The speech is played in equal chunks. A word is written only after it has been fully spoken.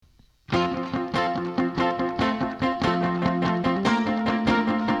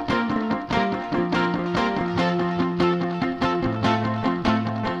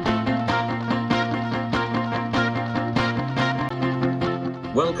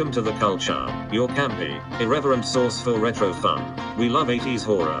Welcome to The Culture, your campy, irreverent source for retro fun. We love 80s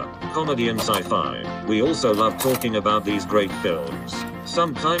horror, comedy and sci-fi. We also love talking about these great films.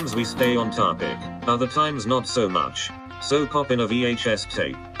 Sometimes we stay on topic, other times not so much. So pop in a VHS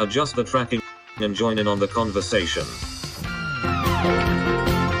tape, adjust the tracking, and join in on the conversation.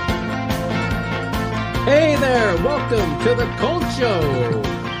 Hey there, welcome to The Cult Show.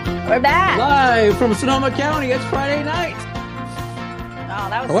 We're back. Live from Sonoma County, it's Friday night. Oh,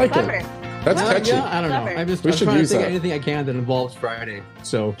 that was I like clever. it. That's catchy. Yeah, I don't know. I'm trying to think of anything I can that involves Friday.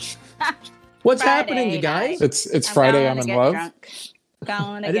 So, what's happening, you guys? It's Friday. I'm in love.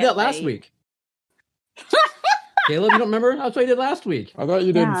 I did that last week. Caleb, you don't remember? That's what I did last week. I thought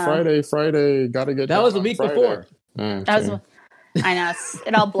you did Friday. Gotta get. That was the week before. Okay. That was. I know.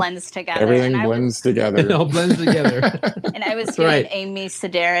 It all blends together. Everything blends together. It all blends together. And I was hearing Amy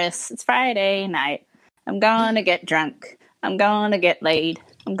Sedaris. It's Friday night. I'm gonna get drunk. I'm gonna get laid.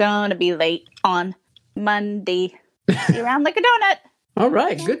 I'm gonna be late on Monday. See you around like a donut. All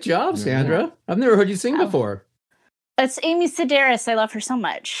right. Good job, Sandra. I've never heard you sing before. It's Amy Sedaris. I love her so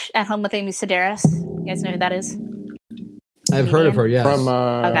much. At Home with Amy Sedaris. You guys know who that is? I've heard of her, yes. From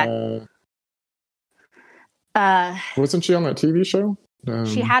okay. Wasn't she on that TV show?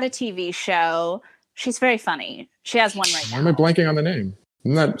 She had a TV show. She's very funny. She has one right now. Why am I blanking on the name?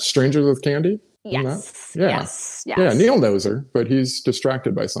 Isn't that Strangers with Candy? Yes. Yeah. Yes. Yeah, Neil knows her, but he's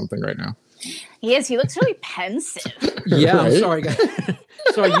distracted by something right now. He is. He looks really pensive. Yeah, Right? I'm sorry, guys.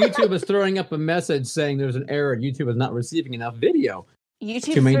 Sorry, YouTube is throwing up a message saying there's an error. YouTube is not receiving enough video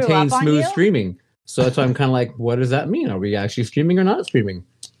YouTube to maintain threw up on smooth you? streaming. So that's why I'm kind of like, what does that mean? Are we actually streaming or not streaming?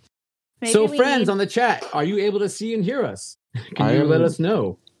 Maybe So, we friends need- on the chat, are you able to see and hear us? Can I you am- let us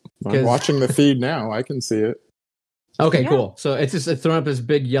know? I'm watching the feed now. I can see it. Okay, Yeah. cool. So it's throwing up this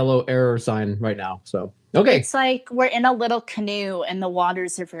big yellow error sign right now. So okay, It's like we're in a little canoe and the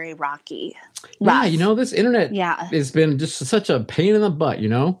waters are very rocky. yeah, Rough. you know this internet Yeah. has been just such a pain in the butt. You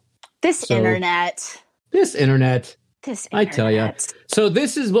know This So- internet. this internet. This I internet. tell ya. So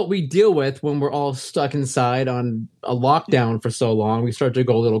this is what we deal with when we're all stuck inside on a lockdown for so long. We start to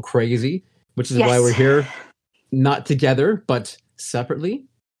go a little crazy, which is why Yes. we're here, not together but separately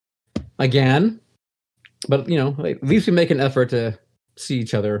again. But you know, at least we make an effort to see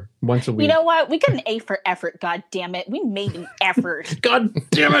each other once a week. You know what? We got an A for effort, god damn it. We made an effort. God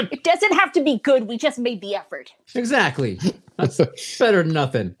damn it! It doesn't have to be good. We just made the effort. Exactly. That's better than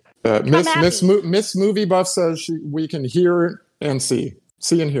nothing. Miss Movie Buff says we can hear and see.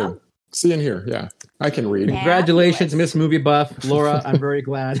 See and hear. See and hear. Yeah, I can read. Yeah. Congratulations, Fabulous. Miss Movie Buff. Laura, I'm very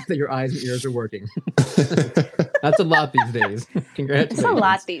glad that your eyes and ears are working. That's a lot these days. Congratulations. It's a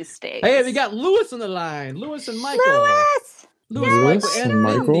lot these days. Hey, we got Lewis on the line. Lewis and Michael. Lewis! Lewis, Yes. Michael, and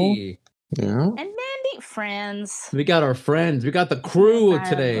Michael. Mindy. Yeah. And Mandy, friends. We got our friends. We got the crew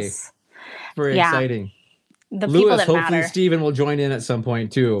today. Friends. Very Yeah. exciting. The people Lewis, that hopefully matter. Steven will join in at some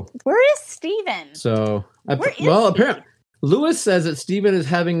point too. Where is Steven? So, Where is apparently, Lewis says that Steven is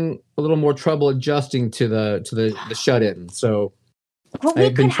having a little more trouble adjusting to the shut-in. So, Well, we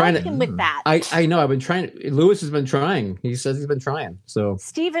I've been could trying help to- him with that. I know I've been trying. Lewis has been trying. He says he's been trying. So,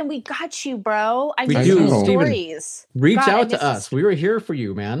 Steven, we got you, bro. I We miss do, his Steven. stories. reach God, I out to miss us. We were here for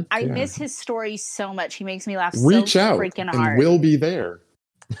you, man. I Yeah. miss his stories so much. He makes me laugh Reach so out freaking and hard. we'll be there.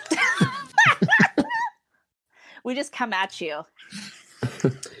 We just come at you.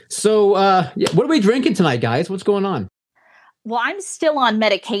 So, what are we drinking tonight, guys? What's going on? Well, I'm still on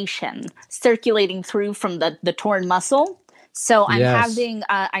medication circulating through from the torn muscle. So I'm Yes.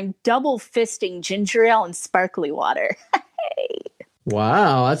 I'm double fisting ginger ale and sparkly water.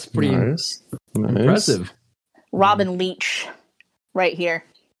 Wow, that's pretty Nice. impressive. Robin Leach right here.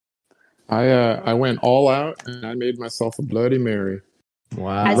 I went all out and I made myself a Bloody Mary.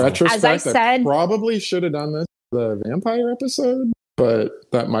 Wow. As Retrospect, I said- probably should have done this the vampire episode, but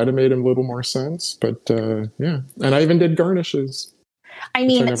that might have made a little more sense. But yeah, and I even did garnishes. I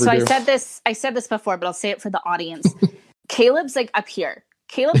mean, never so I do. said this before, but I'll say it for the audience. Caleb's like up here.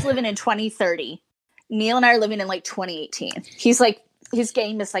 Caleb's living in 2030. Neil and I are living in like 2018. He's like, his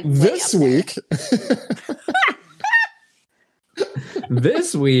game is like way This up there. week,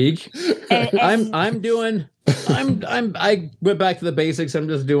 This week, And I went back to the basics. I'm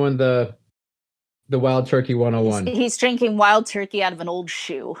just doing the Wild Turkey 101. he's drinking wild turkey out of an old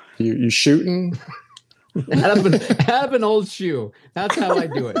shoe. you shooting? out of an old shoe. That's how I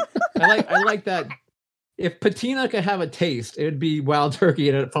do it. I like that. If patina could have a taste, it would be Wild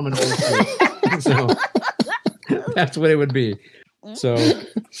Turkey from an old shoe. So that's what it would be. So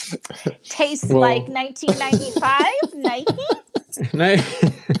Tastes Well- like 1995 Nike.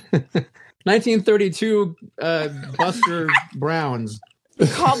 1932 Buster Browns.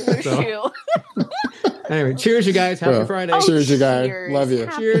 Cobbler So- shoe. Anyway, cheers, you guys. Happy Well, Friday. Oh, cheers, you guys. cheers. Love you.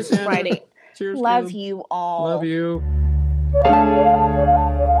 Happy Cheers, Sandra. Friday. Cheers. Love Caleb. you all. Love you.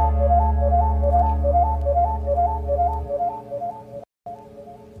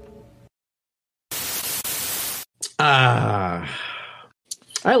 Ah,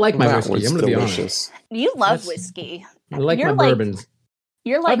 I like my That whiskey. was I'm going to be delicious. You love That's- whiskey. honest. I like You're my like- bourbons.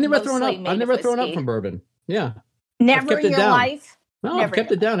 You're like I've never thrown mostly up. made I've never of thrown up whiskey. from bourbon. Yeah. Never kept in it your down. life. No, I've Never kept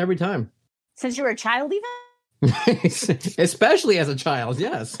done it down every time. Since you were a child, even? Especially as a child.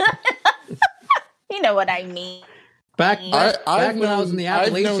 Yes. You know what I mean. Back I've when I was in the known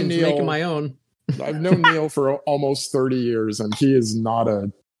Appalachians Neil- making my own. I've known Neil for almost 30 years, and he is not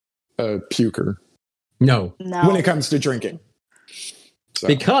a puker No. No. when it comes to drinking. So,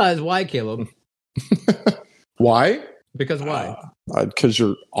 Because why, Caleb? why? Because why? Because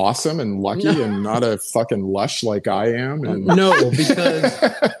you're awesome and lucky No. and not a fucking lush like I am. And No, because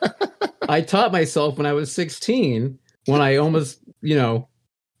I taught myself when I was 16, when I almost, when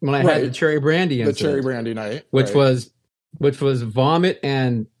I had Right. the cherry brandy the incident, cherry brandy night, which right. was vomit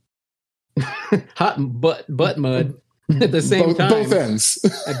and hot butt mud at the same time. Both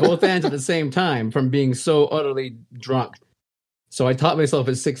ends. At both ends at the same time from being so utterly drunk. So I taught myself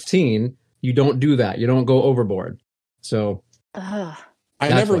at 16, you don't do that. You don't go overboard. So Ugh. I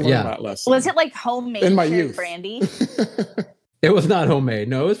That's never what- learned yeah. that lesson. Was it like homemade In my cherry youth. brandy? it was not homemade.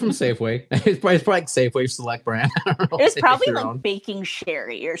 No, it was from Safeway. It's probably like Safeway Select brand. I don't know It was if they probably make their like own. baking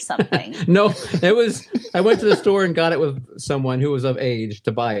sherry or something. No, it was. I went to the store and got it with someone who was of age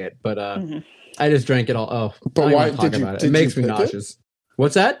to buy it, but Mhm. I just drank it all. Oh, But I don't why wanna talk did you- about it? did It makes you me pick it? nauseous.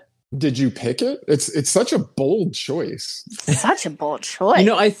 What's that? Did you pick it? It's such a bold choice. Such a bold choice.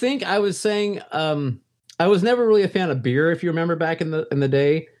 I think I was saying I was never really a fan of beer, if you remember back in the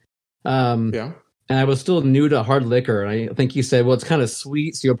day. Yeah. And I was still new to hard liquor. And I think he said, well, it's kind of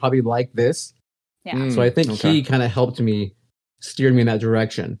sweet, so you'll probably like this. Yeah. So I think okay. he kind of helped me, steered me in that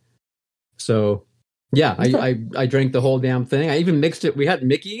direction. So yeah, Okay. I drank the whole damn thing. I even mixed it. We had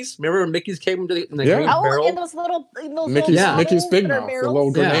Mickey's. Remember when Mickey's came in the Yeah. green Oh, barrel? in those little Mickey's, Yeah. Mickey's Big that are Mouth, the barrels?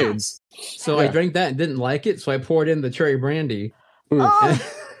 little Yeah. grenades. So I Yeah. drank that and didn't like it. So I poured in the cherry brandy. Oh,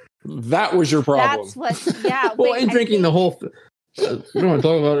 That was your problem. that's what. Yeah. Well, wait, and I drinking think- the whole. We don't want to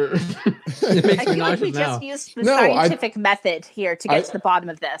talk about it. It makes I me feel like we nauseous now. just used the No, scientific method here to get I- to the bottom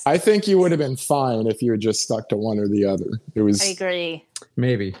of this. I think you would have been fine if you had just stuck to one or the other. It was, I agree.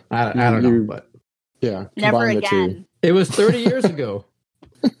 Maybe I don't know, You- but yeah. Never combine the two. again. it was 30 years ago.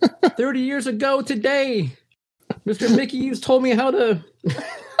 30 years ago today, Mr. Mickey's told me how to.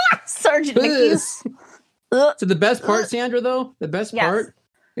 Sergeant Mickey's. Ugh. So the best part, Sandra, though, the best Yes. part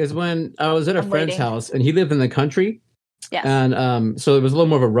is when I was at a I'm friend's waiting. house and he lived in the country. Yes. And so it was a little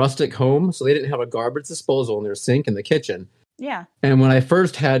more of a rustic home. So they didn't have a garbage disposal in their sink in the kitchen. Yeah. And when I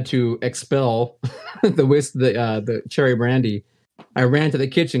first had to expel the cherry brandy, I ran to the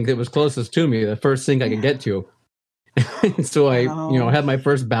kitchen because it was closest to me, the first sink I could get to. So I, Oh. had my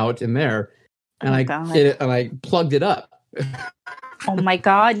first bout in there, and Oh, I God. did it, and I plugged it up. Oh my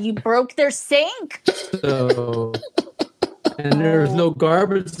God! You broke their sink. So, and there was no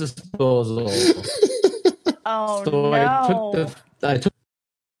garbage disposal. Oh So no! I took.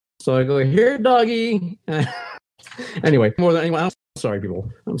 So I go, here, doggy. Anyway, more than anyone else. Sorry, people.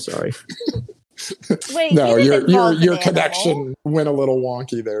 I'm sorry. Wait, No, you your didn't involve an your animal. connection went a little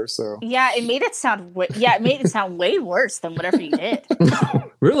wonky there. So Yeah, it made it sound. It made it sound way worse than whatever you did.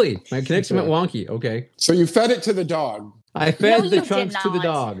 Really? My connection went wonky. Okay. so you fed it to the dog. I fed No, the you chunks did to the not.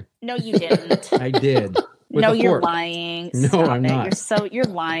 dog. No, you didn't. I did. With No, a you're fork. lying. No, Stop I'm it. not. You're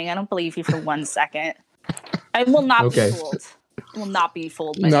lying. I don't believe you for 1 second. I will not Okay. be fooled. I will not be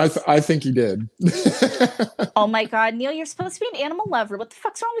fooled by No, this. I think you did. Oh my God, Neil, you're supposed to be an animal lover. What the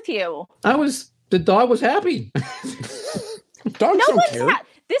fuck's wrong with you? The dog was happy. Dogs No don't one's care.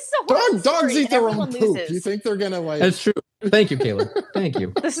 This is a horrible Dogs story, eat and their own everyone poop. loses. You think they're gonna like? That's true. Thank you, Caleb. Thank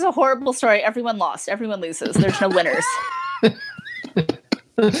you. This is a horrible story. Everyone lost. Everyone loses. There's no winners. I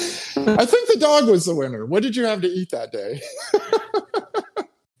think the dog was the winner. What did you have to eat that day?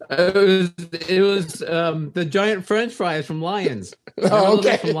 It was the giant French fries from Lions. Remember Oh, those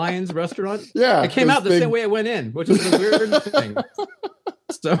okay. From Lions restaurant. Yeah, It came those out the big- same way it went in, which was a weird thing.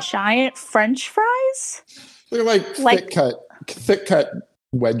 So Giant French fries? They're like Like- thick cut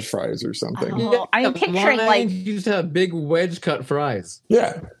wedge fries or something. Oh, I'm picturing like. Lions used to have big wedge cut fries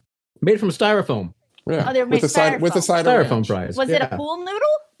Yeah, made from styrofoam. yeah. Oh, they were made with a side of Styrofoam ranch. fries. Was it Yeah. a pool noodle?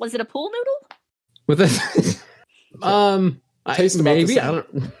 Was it a pool noodle? With a Taste about the maybe same. I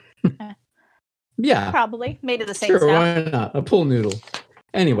don't. Yeah, Probably made of the same sure. stuff. Why not a pool noodle?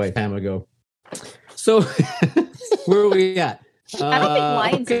 Anyway, time ago. So where are we at? I don't think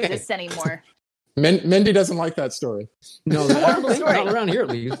lions exist anymore. Mindy doesn't like that story. No, I don't think not around here at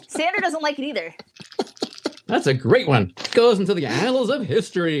least. Sandra doesn't like it either. That's a great one. Goes into the annals of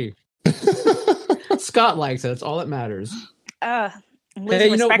history. Scott likes it. That's all that matters. Hey,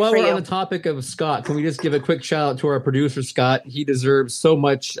 you know, while we're on the topic of Scott, can we just give a quick shout out to our producer, Scott? He deserves so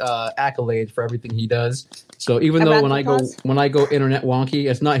much accolade for everything he does. So even though when I go internet wonky,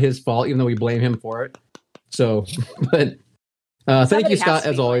 it's not his fault, even though we blame him for it. So, but thank you, Scott,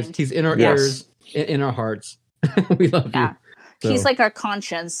 as always. He's in our ears, in our hearts. We love you. So. He's like our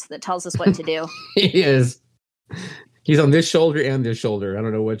conscience that tells us what to do. He is. He's on this shoulder and this shoulder. I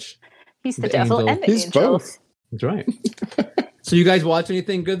don't know which. He's the devil angel. And the He's angel. Both. That's right. So you guys watch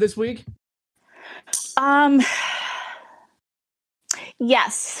anything good this week?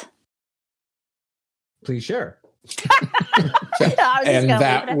 Yes. Please share. And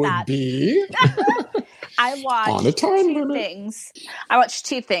that would be I watched on a time two limit. things. I watched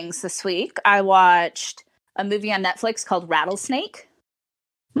two things this week. I watched a movie on Netflix called Rattlesnake.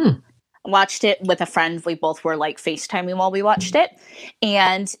 Watched it with a friend. We both were like FaceTiming while we watched it.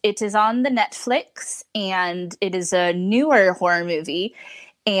 And it is on the Netflix, and it is a newer horror movie.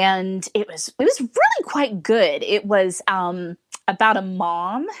 And it was really quite good. It was about a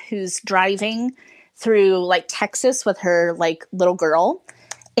mom who's driving through like Texas with her like little girl,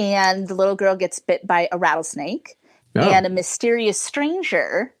 and the little girl gets bit by a rattlesnake, and a mysterious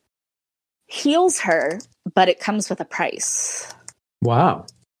stranger heals her, but it comes with a price. Wow.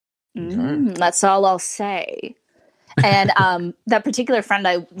 That's all I'll say. And that particular friend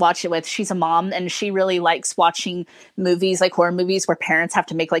I watch it with, she's a mom, and she really likes watching movies, like horror movies, where parents have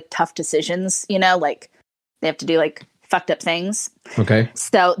to make like tough decisions, you know, like they have to do like fucked up things. Okay.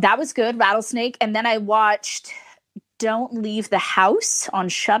 So that was good, Rattlesnake. And then I watched Don't Leave the House on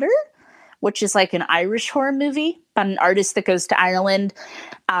Shudder, which is like an Irish horror movie about an artist that goes to Ireland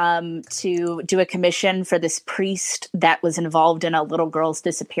to do a commission for this priest that was involved in a little girl's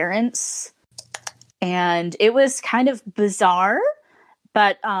disappearance. And it was kind of bizarre,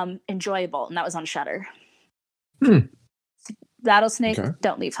 but enjoyable. And that was on Shudder. Rattlesnake,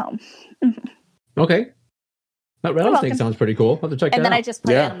 Don't Leave Home. Okay. That rattlesnake sounds pretty cool. I'll have to check that out. And then I just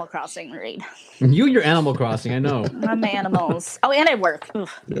play Animal Crossing and read. You and your Animal Crossing, I know. I'm animals. Oh, and I work.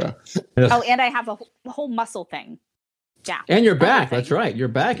 Oof. Yeah. Oh, and I have a whole muscle thing. Yeah. And you're back. That's right. You're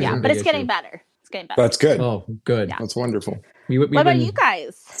back. Yeah, but it's getting better. It's getting better. That's good. Oh, good. Yeah. That's wonderful. What about you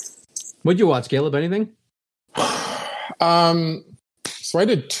guys? What'd you watch, Caleb? Anything? So I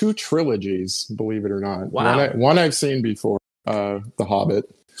did 2 trilogies, believe it or not. Wow. One I've seen before, The Hobbit.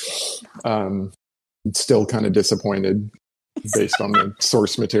 Still kind of disappointed based on the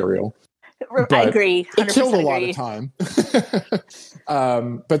source material. But I agree. 100% it killed a agree. lot of time.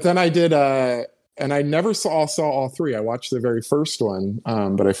 But then I did, and I never saw all 3. I watched the very first one,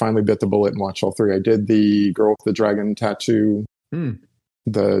 but I finally bit the bullet and watched all 3. I did the Girl with the Dragon Tattoo,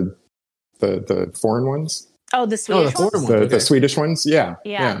 the foreign ones. Oh, the Swedish ones? The Swedish ones, yeah.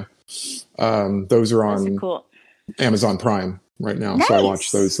 Those are on cool. Amazon Prime right now, Nice. so I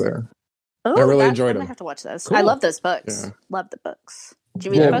watched those there. Oh, I really enjoyed I them. might have to watch those. Cool. I love those books. Yeah. Love the books. Did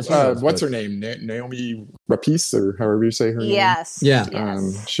you read the books? What's her name? Naomi Rapace, or however you say her name. Yes. Yeah.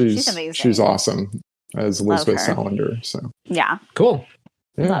 Yes. She's amazing. She's awesome as Elizabeth her. Salander. So Yeah. Cool.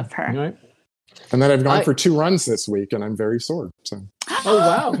 yeah. Love her. All right. And then I've gone for 2 runs this week, and I'm very sore. So. Oh,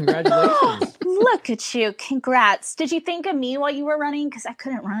 wow. Congratulations. Look at you. Congrats. Did you think of me while you were running? Because I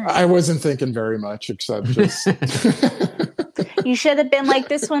couldn't run. I wasn't thinking very much, except just. You should have been like,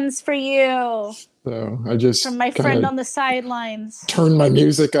 this one's for you. So I just From my friend on the sidelines. turn my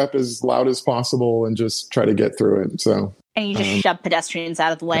music up as loud as possible and just try to get through it. So. And you just shove pedestrians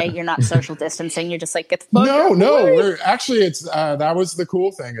out of the way. You're not social distancing. You're just like, get the fuck out of the No. way. We're actually, it's that was the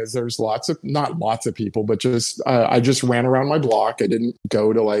cool thing, is there's not lots of people, but just I just ran around my block. I didn't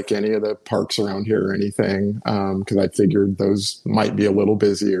go to like any of the parks around here or anything because I figured those might be a little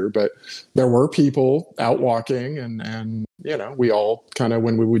busier. But there were people out walking, and you know, we all kind of,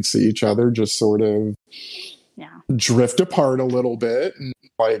 when we would see each other, just sort of drift apart a little bit, and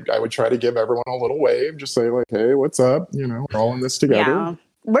like I would try to give everyone a little wave, just say like, hey, what's up, you know, we're all in this together. Yeah.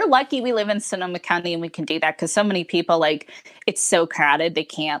 We're lucky we live in Sonoma County and we can do that, because so many people, like, it's so crowded they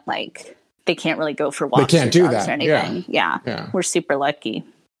can't really go for walks. They can't do or that. or anything. Yeah. We're super lucky.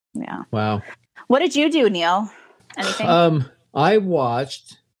 Yeah. Wow. What did you do, Neil? Anything? I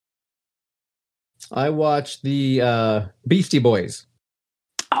watched the Beastie Boys.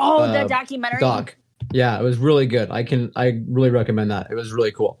 Oh, the documentary. Doc. Yeah, it was really good. I really recommend that. It was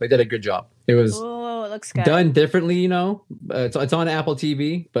really cool. They did a good job. It was it looks good. Done differently, you know. It's on Apple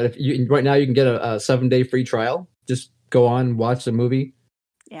TV, but if you right now you can get a 7-day free trial. Just go on, watch the movie,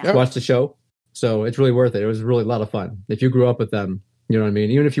 Yeah. watch the show. So it's really worth it. It was really a lot of fun. If you grew up with them, you know what I mean?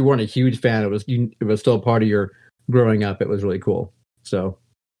 Even if you weren't a huge fan, it was still part of your growing up. It was really cool. So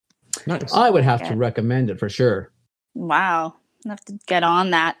Nice. I would have to recommend it for sure. Wow. I have to get on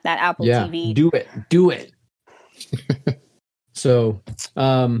that Apple TV. Do it. So,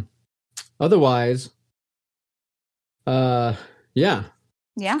 otherwise, yeah.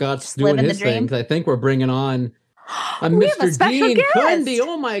 Scott's just doing living his the dream. thing. I think we're bringing on We have a Mr. special Dean guest. Cundey.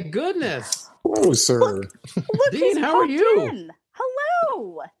 Oh my goodness. Hello, sir. Look, Dean, he's how are popped you? in.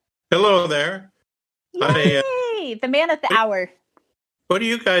 Hello. Hello there. Yay. The man at the hour. What are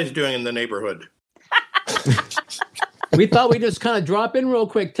you guys doing in the neighborhood? We thought we'd just kind of drop in real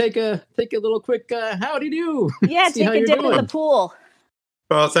quick, take a little quick howdy do. Yeah, See take how a you're dip in doing. the pool.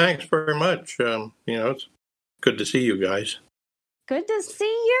 Well, thanks very much. It's good to see you guys. Good to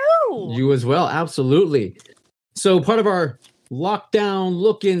see you. You as well, absolutely. So part of our lockdown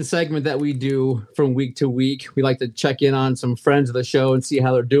look-in segment that we do from week to week, we like to check in on some friends of the show and see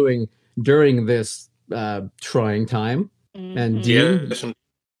how they're doing during this trying time. Mm-hmm. And Dean, Yes.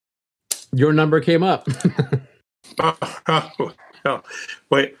 your number came up. Oh,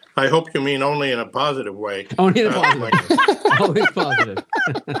 wait, I hope you mean only in a positive way. Only in a positive. Always positive.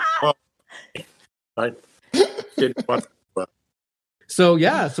 I didn't want So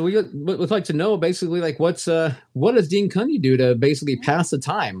we would like to know basically like what does Dean Cundey do to basically pass the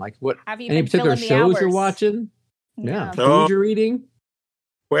time? Like what Have you any been particular filling the shows you're hours? watching? Yeah, No. food you're eating.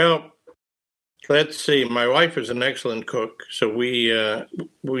 Well, let's see. My wife is an excellent cook, so we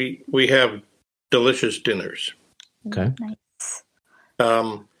have delicious dinners. Okay. Nice.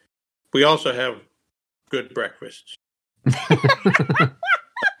 We also have good breakfasts.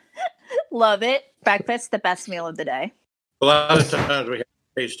 Love it. Breakfast, the best meal of the day. A lot of times we have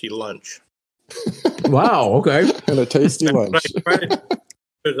a tasty lunch. Wow. Okay. And a tasty lunch. What I try to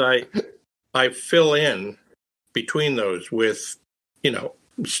do is I fill in between those with,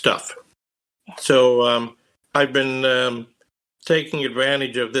 stuff. So I've been taking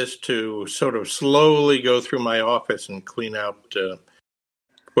advantage of this to sort of slowly go through my office and clean out.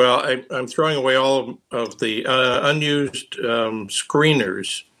 I'm throwing away all of the unused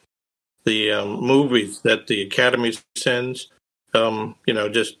screeners, the movies that the Academy sends.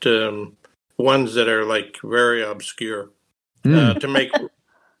 Just ones that are like very obscure to make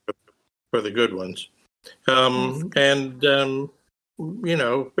for the good ones. Every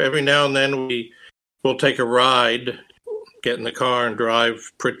now and then we'll take a ride, get in the car and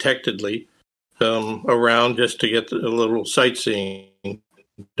drive protectedly around just to get a little sightseeing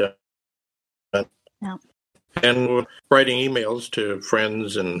done. Yeah. And we're writing emails to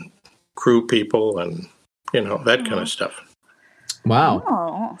friends and crew people and, that kind of stuff. Wow.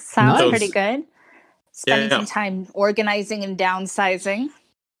 Oh, sounds Nice. pretty good. Spending Yeah. some time organizing and downsizing.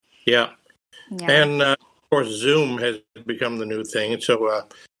 Yeah. Yeah. And of course, Zoom has become the new thing. So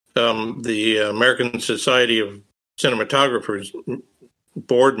the American Society of Cinematographers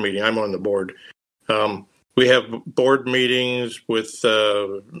board meeting, I'm on the board. We have board meetings with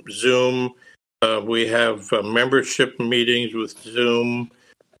Zoom. We have membership meetings with Zoom.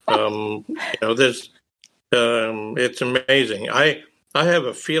 It's amazing. I have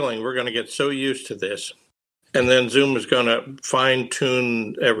a feeling we're going to get so used to this, and then Zoom is going to fine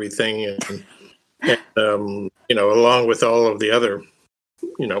tune everything, and along with all of the other,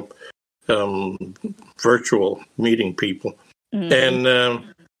 virtual meeting people,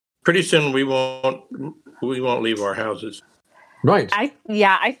 and pretty soon we won't leave our houses. Right. I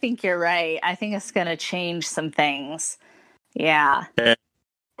think you're right. I think it's going to change some things. Yeah. And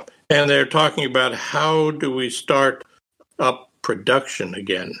they're talking about how do we start up production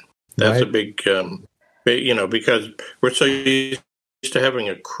again. That's Right. a big, because we're so used to having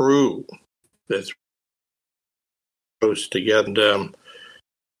a crew that's close together, and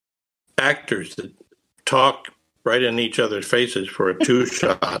actors that talk right in each other's faces for a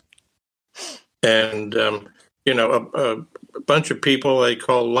two-shot. And, a bunch of people they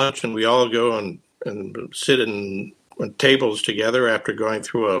call lunch, and we all go and sit in tables together after going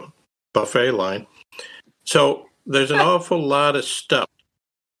through a buffet line. So there's an awful lot of stuff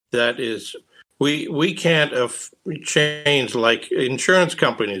that is we can't change, like insurance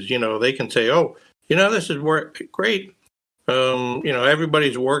companies. They can say, oh, this is great.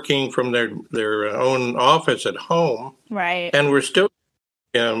 Everybody's working from their own office at home, Right. and we're still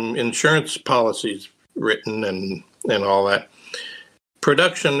insurance policies written and all that.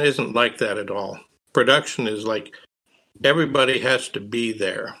 Production isn't like that at all. Production is like everybody has to be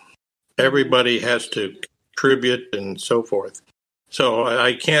there. Everybody has to contribute and so forth. So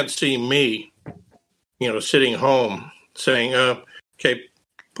I can't see me, sitting home saying, "Okay,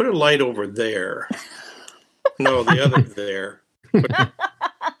 put a light over there." No, the other there.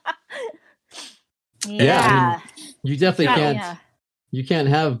 Yeah, I mean, you definitely can't. Yeah. You can't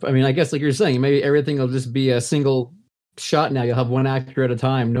have. I mean, I guess like you're saying, maybe everything will just be a single shot now. You'll have one actor at a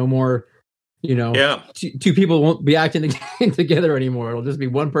time. No more. Yeah. Two people won't be acting together anymore. It'll just be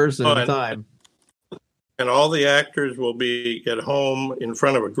one person at a time. And all the actors will be at home in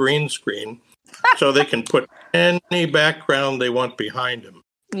front of a green screen, so they can put any background they want behind them.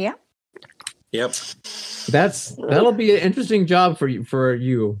 Yeah. Yep. That'll be an interesting job for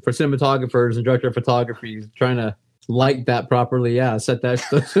cinematographers and director of photography, trying to light that properly. Yeah, set those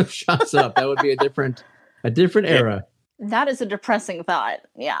shots up. That would be a different era. That is a depressing thought.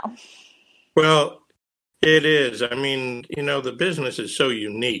 Yeah. Well, it is. I mean, the business is so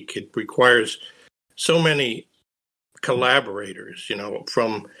unique. It requires so many collaborators,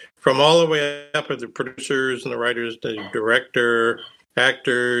 from all the way up at the producers and the writers, the director,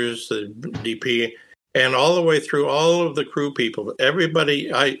 actors, the DP, and all the way through all of the crew people.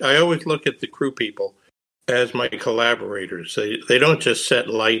 Everybody, I always look at the crew people as my collaborators. They don't just set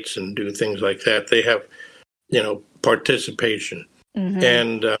lights and do things like that. They have, participation.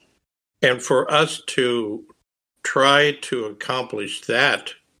 Mm-hmm. And for us to try to accomplish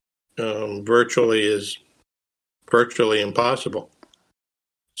that virtually impossible.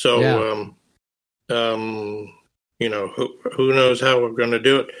 So, who knows how we're going to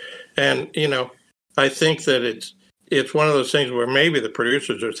do it? And, I think that it's one of those things where maybe the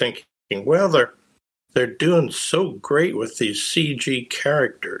producers are thinking, well, they're doing so great with these CG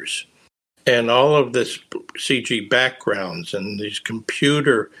characters and all of this CG backgrounds and these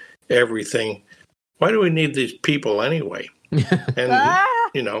computer everything. Why do we need these people anyway? And,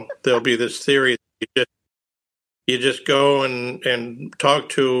 there'll be this theory that you just go and talk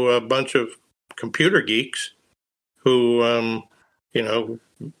to a bunch of computer geeks who,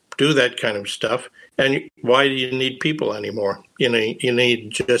 do that kind of stuff. And why do you need people anymore? You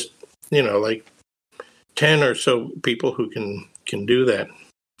need just, like 10 or so people who can do that.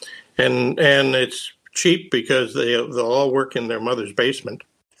 And it's cheap because they'll all work in their mother's basement.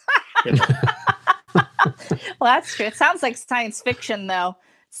 Well, that's true. It sounds like science fiction, though.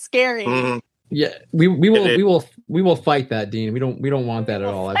 Scary. Mm-hmm. Yeah, we will fight that, Dean. We don't want that at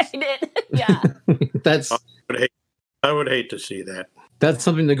all. Fight it. Yeah. I would hate to see that. That's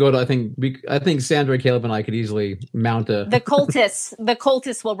something to go to. I think Sandra, Caleb, and I could easily mount the cultists. The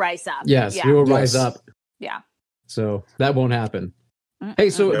cultists will rise up. Yes, we will rise up. Yeah. So that won't happen. Mm-mm.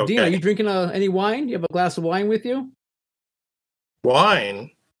 Hey, so Okay. Dean, are you drinking any wine? You have a glass of wine with you? Wine?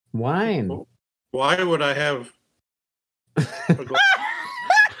 Wine. Why would I have a glass?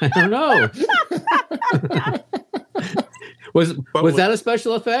 I don't know. Was that a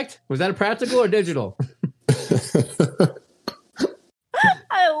special effect? Was that a practical or digital?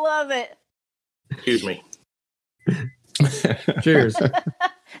 I love it. Excuse me. Cheers.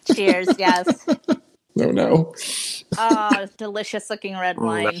 Cheers, yes. No. Oh, delicious looking red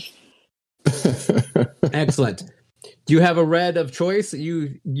wine. Excellent. Do you have a red of choice that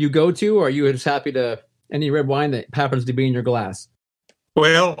you go to, or are you just happy to any red wine that happens to be in your glass?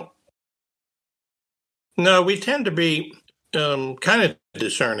 Well, no, we tend to be kind of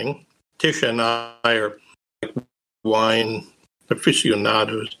discerning. Tisha and I are wine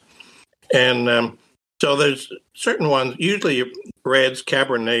aficionados. And so there's certain ones, usually reds,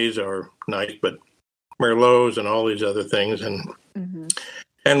 Cabernets are nice, but Merlots and all these other things.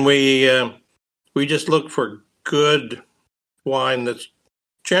 And we just look for good wine that's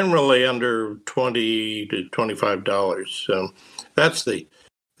generally under $20 to $25. So that's the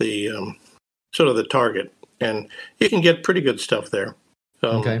sort of the target. And you can get pretty good stuff there.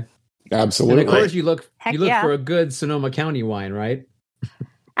 Okay. Absolutely. And of course, you look yeah. for a good Sonoma County wine, right?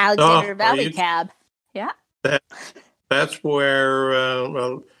 Alexander Valley Cab. Yeah. That's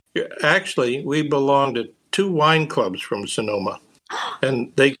where, actually, we belong to 2 wine clubs from Sonoma.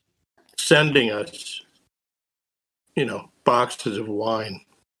 And they sending us, boxes of wine.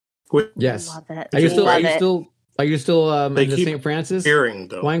 Yes. Love it. Are you still in the St. Francis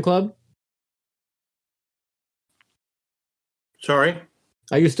Wine Club? Sorry?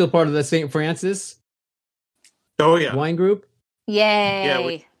 Are you still part of the St. Francis wine group?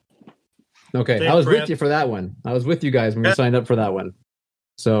 Yay. Yeah, okay. St. I was with you for that one. I was with you guys when we signed up for that one.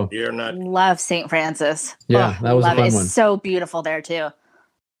 So you're not. Love St. Francis. Yeah, that was a fun one. It's so beautiful there too.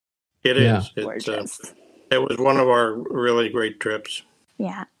 It is. Gorgeous. It was one of our really great trips.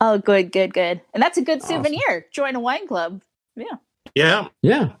 Yeah. Oh, good. And that's a good souvenir. Join a wine club. Yeah.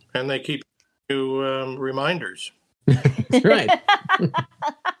 Yeah. And they keep you reminders. That's right.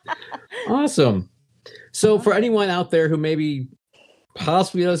 Awesome. So for anyone out there who maybe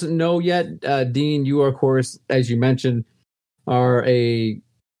possibly doesn't know yet, Dean, you are, of course, as you mentioned, are I'm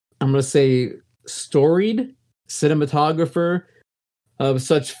going to say, storied cinematographer of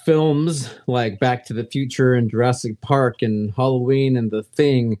such films like Back to the Future and Jurassic Park and Halloween and The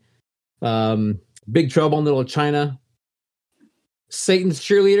Thing, Big Trouble in Little China, Satan's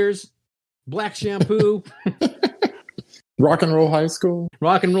Cheerleaders, Black Shampoo, Rock and Roll High School.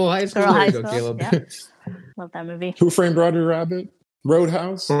 Rock and Roll High School. Roll There High you go, School, Caleb. yeah. Love that movie. Who Framed Roger Rabbit?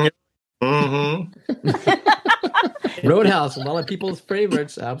 Roadhouse. Mm-hmm. Roadhouse, a lot of people's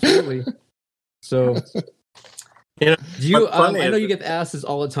favorites, absolutely. So, You know, do you? what's funny I know is- you get asked this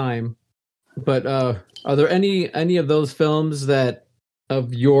all the time, but are there any of those films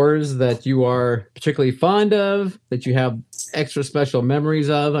of yours that you are particularly fond of, that you have extra special memories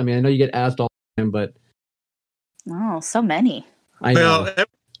of? I mean, I know you get asked all the time, but Oh, so many. I know. Well,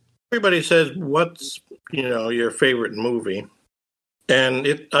 everybody says, "What's your favorite movie?" And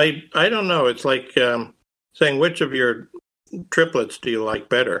I don't know. It's like saying, "Which of your triplets do you like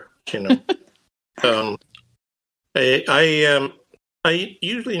better?" I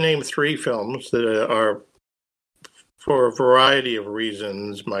usually name three films that are, for a variety of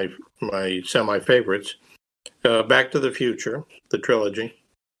reasons, my semi favorites. Back to the Future, the trilogy,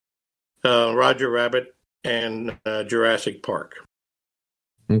 Roger Rabbit, and Jurassic Park.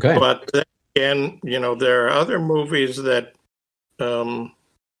 Okay. But then again, there are other movies that,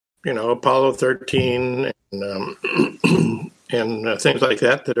 Apollo 13 and and things like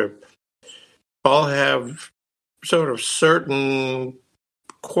that all have sort of certain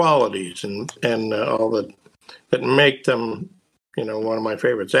qualities and all that make them, one of my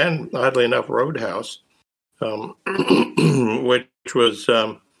favorites. And oddly enough, Roadhouse, which was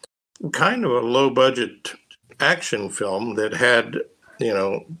kind of a low budget action film that had,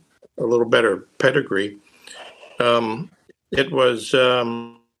 a little better pedigree. It was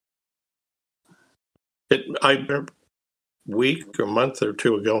a week or month or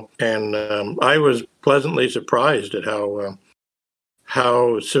two ago, and I was pleasantly surprised at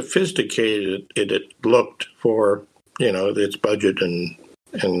how sophisticated it looked for its budget and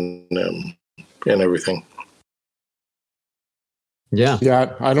everything. Yeah.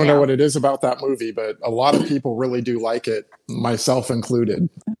 Yeah, I don't know what it is about that movie, but a lot of people really do like it, myself included.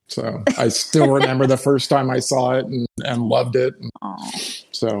 So I still remember the first time I saw it and loved it.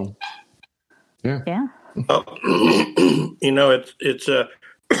 So, yeah. Yeah. It's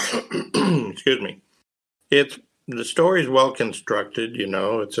excuse me. The story's well constructed.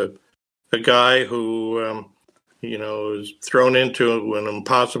 It's a guy who is thrown into an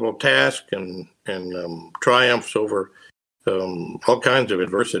impossible task and triumphs over all kinds of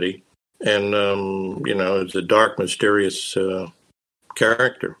adversity, and it's a dark, mysterious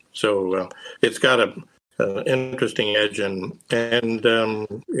character. So it's got an interesting edge and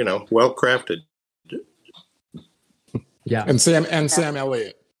well crafted. Yeah. And Sam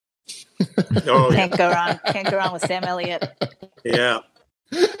Elliott. Oh, Can't go wrong with Sam Elliott. yeah.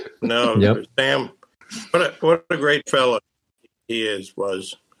 No, Yep. Sam. What a great fellow he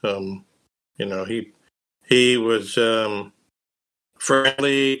was. He was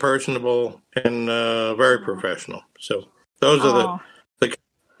friendly, personable, and very professional. So those are the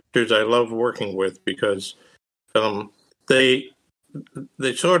characters I love working with, because they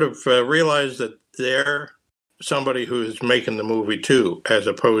sort of realize that they're somebody who's making the movie too, as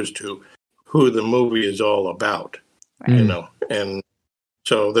opposed to who the movie is all about. Right. And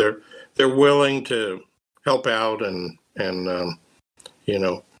so they're willing to help out and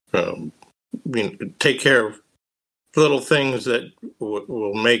take care of little things that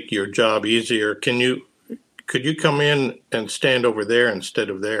will make your job easier. Could you come in and stand over there instead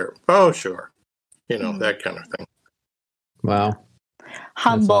of there? Oh, sure. That kind of thing. Wow.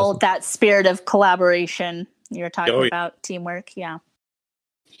 Humble, awesome. that spirit of collaboration. You're talking Oh, yeah. about teamwork. Yeah.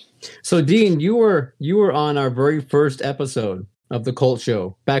 So, Dean, you were on our very first episode of the Cult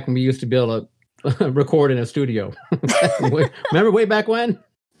Show, back when we used to be able to record in a studio. Remember way back when?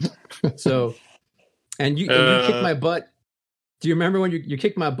 So, and you kicked my butt. Do you remember when you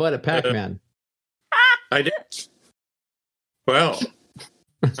kicked my butt at Pac-Man? I did. Well,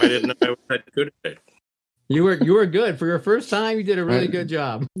 I didn't know I was that good at it. You were good for your first time. You did a really good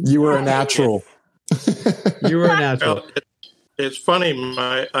job. You were a natural. You were a natural. Well, it's funny.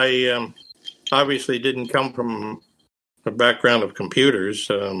 I obviously didn't come from a background of computers.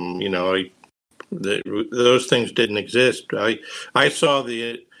 Those things didn't exist. I saw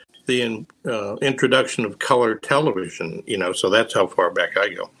the introduction of color television. So that's how far back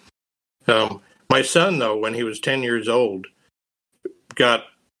I go. My son, though, when he was 10 years old, got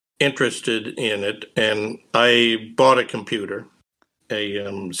interested in it, and I bought a computer,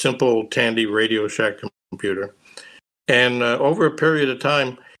 a simple Tandy Radio Shack computer. And over a period of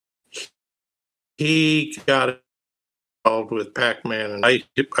time, he got involved with Pac-Man, and I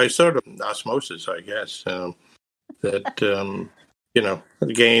sort of osmosis, I guess, that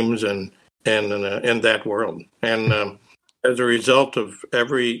games and that world. And as a result of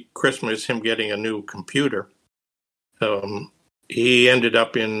every Christmas him getting a new computer, he ended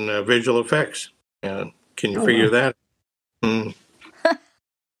up in visual effects. Can you figure that? Mm.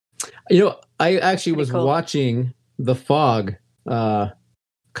 I actually was watching The Fog a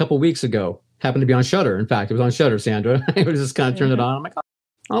couple weeks ago. Happened to be on Shudder. In fact, it was on Shudder, Sandra. I just kind of turned it on. I'm like,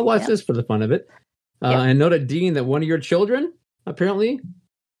 I'll watch this for the fun of it. And noted, Dean, that one of your children apparently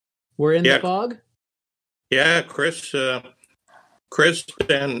were in The Fog. Yeah, Chris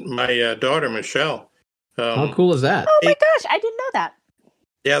and my daughter Michelle. How cool is that? Oh my gosh, I didn't know that.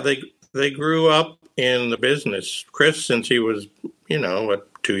 Yeah, they grew up in the business. Chris, since he was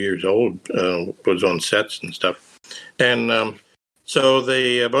 2 years old, was on sets and stuff, and so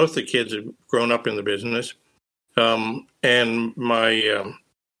they both the kids have grown up in the business, and my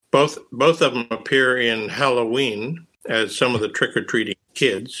both of them appear in Halloween as some of the trick or treating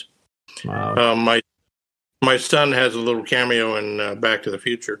kids. Wow. My son has a little cameo in Back to the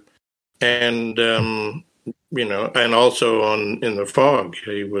Future, and and also in The Fog,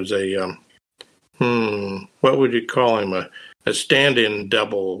 he was a what would you call him? A stand-in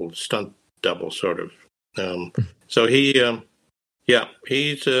stunt double, sort of. So he and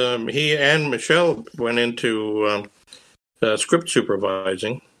Michelle went into script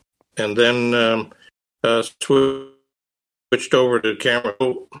supervising, and then switched over to camera.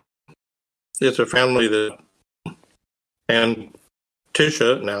 It's a family that, and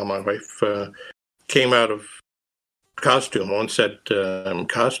Tisha, now my wife, came out of costume, on set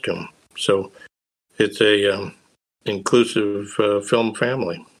costume. So it's a inclusive film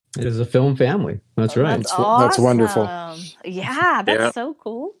family. It is a film family. That's right. That's awesome. That's wonderful. Yeah, that's so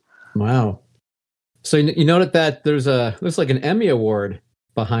cool. Wow. So you noted that looks like an Emmy Award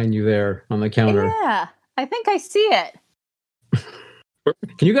behind you there on the counter. Yeah, I think I see it.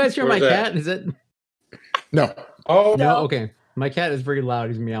 Can you guys hear my that? cat? Is it? No. Oh No. Okay. My cat is very loud.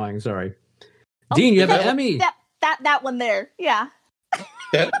 He's meowing. Sorry. Dean, you have an Emmy. That one there. Yeah.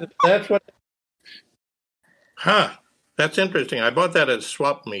 That's what. Huh. That's interesting. I bought that as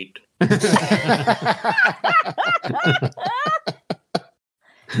swap meet. It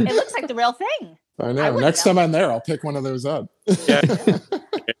looks like the real thing. I know. Next time I'm there, I'll pick one of those up. Yeah.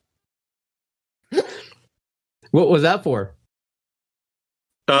 What was that for?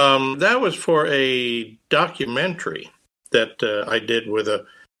 That was for a documentary that I did with a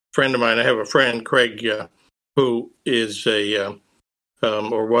friend of mine. I have a friend, Craig, who is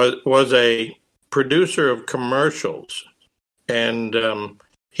was a producer of commercials, and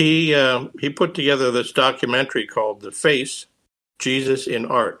he put together this documentary called "The Face: Jesus in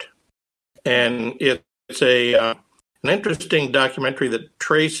Art," and it's an interesting documentary that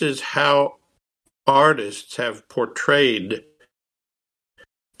traces how artists have portrayed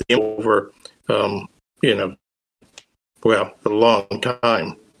over a long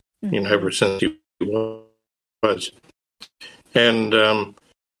time, ever since he was, and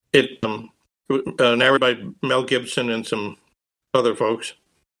narrated by Mel Gibson and some other folks,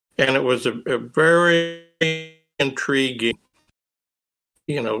 and it was a very intriguing,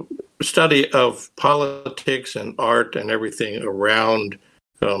 study of politics and art and everything around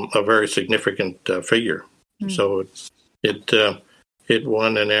a very significant figure. So it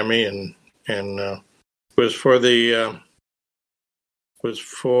won an Emmy and was for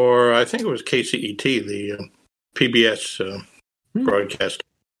I think it was KCET, the PBS broadcast.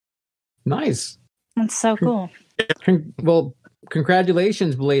 Nice. That's so cool. Well,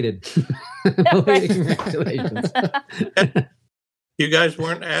 congratulations, belated. Congratulations. You guys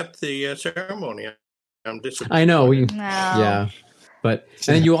weren't at the ceremony. I'm disappointed. I know. No. Yeah. But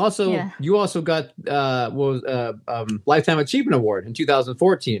and then you also got Lifetime Achievement Award in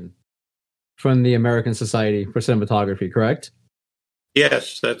 2014 from the American Society for Cinematography, correct?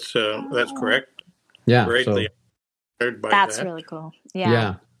 Yes, that's correct. Yeah, greatly honored by that's that. really cool. Yeah,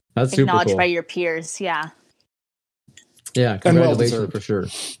 yeah, that's super acknowledged cool. by your peers. Yeah, yeah, congratulations for sure.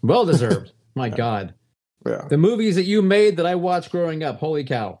 Well deserved. My God, yeah, the movies that you made that I watched growing up. Holy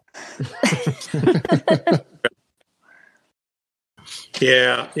cow!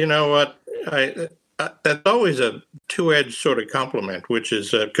 Yeah, you know what? That's always a two-edged sort of compliment, which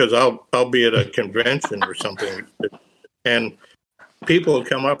is because I'll be at a convention or something, and people will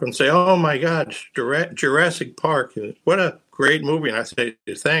come up and say, "Oh my God, Jurassic Park! What a great movie. And I say,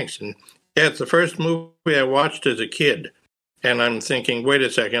 thanks. And yeah, it's the first movie I watched as a kid. And I'm thinking, wait a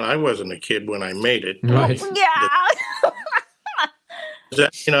second, I wasn't a kid when I made it. Right. Yeah. Does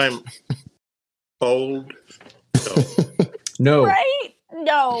that mean I'm old? No, Right?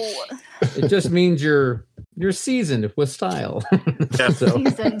 No. it just means you're seasoned with style. Yeah. So,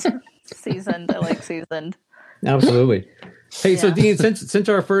 Seasoned. I like seasoned. absolutely. Hey, so Yeah. Dean, since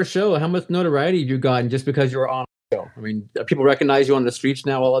our first show, how much notoriety have you gotten just because you were on the show? I mean, people recognize you on the streets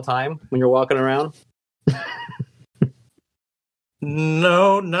now all the time when you're walking around.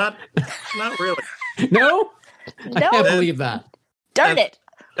 No, not really. No, I No. can't believe that. Darn it.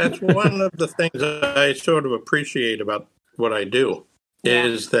 That's one of the things that I sort of appreciate about what I do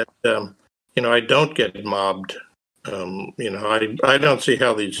is that, I don't get mobbed. I don't see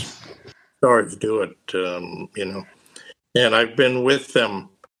how these stars do it, and I've been with them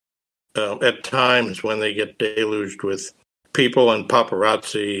at times when they get deluged with people and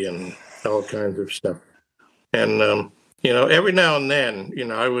paparazzi and all kinds of stuff. And, every now and then,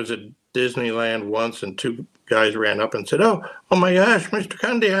 I was at Disneyland once and two guys ran up and said, oh my gosh, Mr.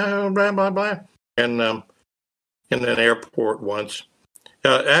 Cundey, blah, blah, blah. And in an airport once.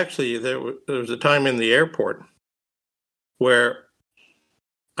 Actually, there was a time in the airport where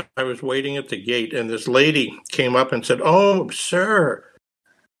I was waiting at the gate and this lady came up and said, oh, sir,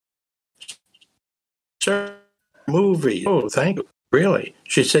 movie. Oh, thank you. Really?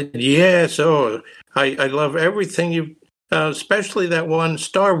 She said, yes. Oh, I love everything you, especially that one,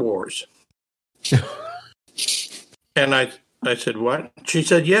 Star Wars. And I said, what? She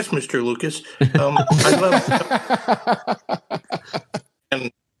said, yes, Mr. Lucas. I love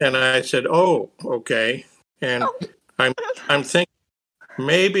and I said, oh, okay. And I'm thinking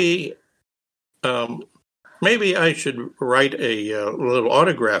maybe I should write a little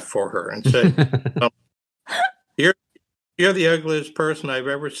autograph for her and say, you're the ugliest person I've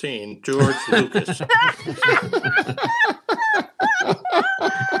ever seen, George Lucas.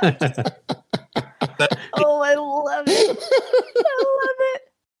 Oh, I love it. I love it.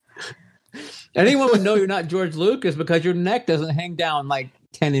 Anyone would know you're not George Lucas because your neck doesn't hang down like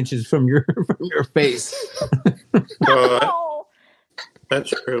 10 inches from your face. Oh. That's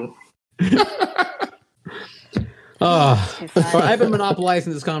true. Oh, I've been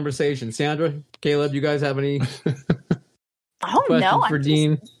monopolizing this conversation. Sandra, Caleb, you guys have any questions for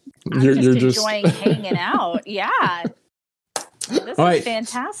Dean? I'm just enjoying hanging out. Yeah. This is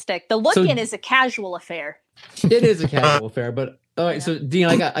fantastic. The look-in is a casual affair. It is a casual affair, but all right. So, Dean,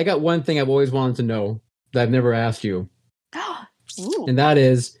 I got one thing I've always wanted to know that I've never asked you, and that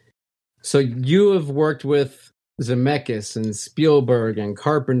is, so you have worked with Zemeckis and Spielberg and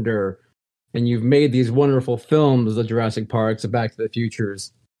Carpenter, and you've made these wonderful films, the Jurassic Parks, the Back to the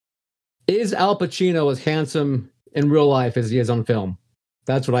Futures. Is Al Pacino as handsome in real life as he is on film?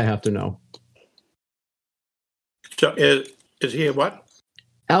 That's what I have to know. So is he a what?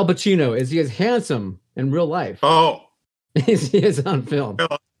 Al Pacino, is he as handsome in real life as he is on film?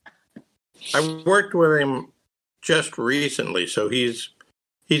 Well, I worked with him just recently, so he's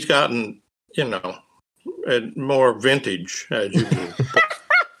gotten, more vintage, as you do.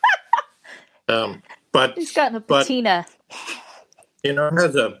 But he's gotten a patina. It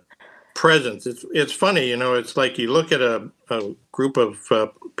has a presence. It's funny, it's like you look at a group of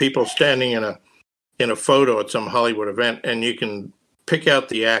people standing in a photo at some Hollywood event, and you can pick out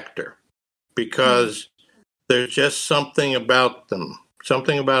the actor because there's just something about them,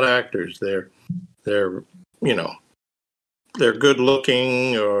 something about actors. They're good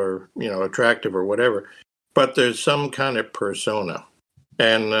looking or attractive or whatever, but there's some kind of persona,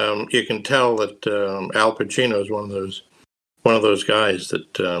 and you can tell that Al Pacino is one of those guys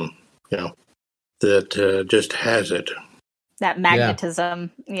that that just has it. That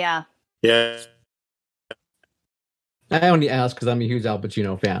magnetism, yeah. I only ask because I'm a huge Al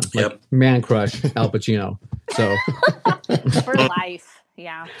Pacino fan. Man crush Al Pacino. So for life,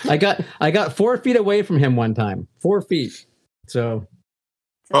 yeah. I got 4 feet away from him one time. 4 feet. So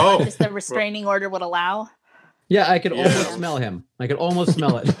just the restraining order would allow. Yeah, I could almost smell him. I could almost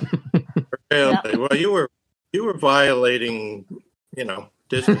smell it. Really? Yep. Well, you were violating,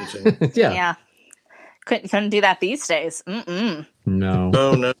 distancing. Yeah. Couldn't do that these days. Mm-mm. No.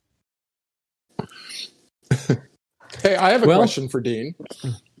 Oh no. Hey, I have a question for Dean.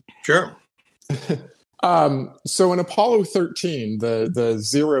 Sure. So in Apollo 13, the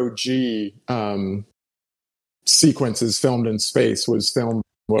zero-G sequences filmed in space was filmed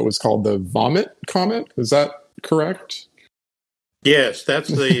what was called the Vomit Comet. Is that correct? Yes, that's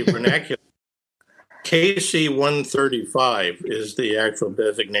the vernacular. KC-135 is the actual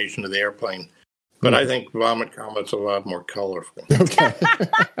designation of the airplane. But I think Vomit Comet's a lot more colorful. Okay.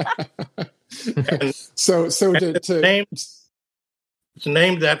 And so it's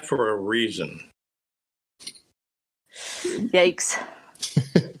named that for a reason. Yikes.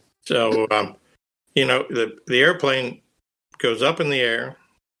 So, the airplane goes up in the air,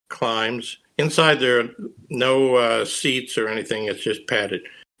 climbs. Inside there are no seats or anything. It's just padded.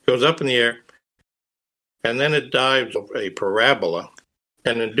 Goes up in the air, and then it dives a parabola.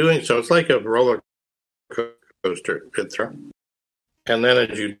 And in doing so, it's like a roller coaster. And then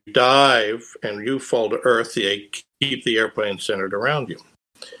as you dive and you fall to earth, they keep the airplane centered around you.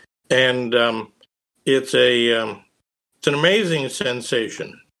 And it's an amazing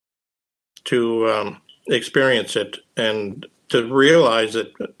sensation to experience it and to realize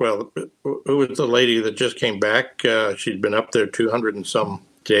that, well, who was the lady that just came back? She'd been up there 200 and some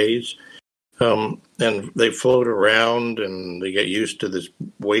days. And they float around and they get used to this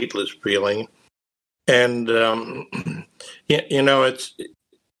weightless feeling. And, it's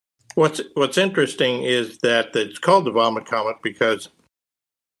what's interesting is that it's called the Vomit Comet because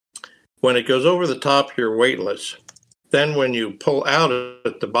when it goes over the top, you're weightless. Then when you pull out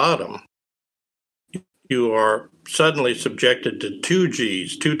at the bottom, you are suddenly subjected to 2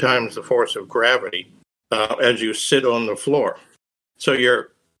 Gs, 2 times the force of gravity, as you sit on the floor. So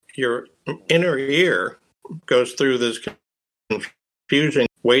your inner ear goes through this confusing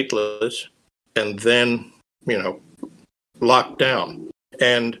weightless and then, locked down.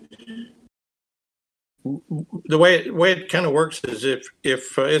 And the way it kind of works is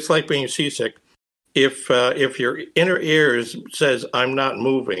if it's like being seasick. If your inner ear says, I'm not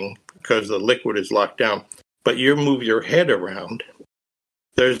moving because the liquid is locked down, but you move your head around,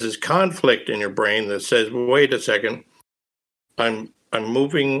 there's this conflict in your brain that says, wait a second, I'm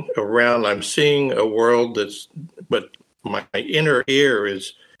moving around, I'm seeing a world but my inner ear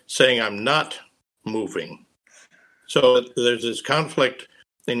is saying I'm not moving. So there's this conflict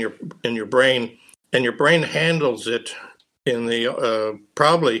in your brain, and your brain handles it in the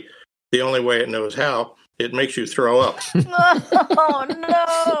probably the only way it knows how. It makes you throw up. Oh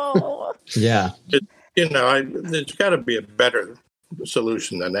no! Yeah. There's got to be a better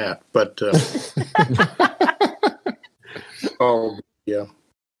solution than that. But oh yeah,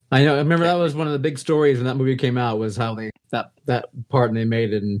 I know. I remember that was one of the big stories when that movie came out was how that part they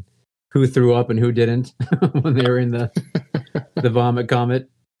made it and who threw up and who didn't when they were in the Vomit Comet.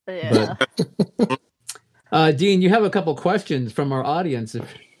 Yeah. But, Dean, you have a couple questions from our audience,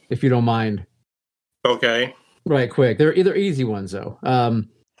 if you don't mind. Okay. Right, quick. They're easy ones though.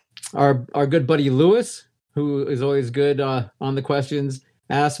 Our good buddy Lewis, who is always good on the questions,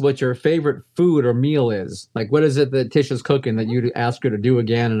 asks what your favorite food or meal is. Like, what is it that Tish is cooking that you'd ask her to do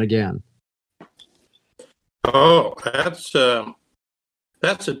again and again? Oh, that's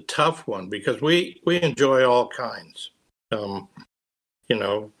a tough one because we enjoy all kinds.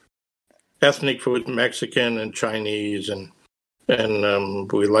 Ethnic food, Mexican and Chinese, and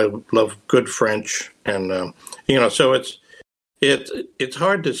we love good French, and so it's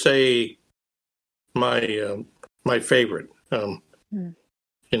hard to say my favorite.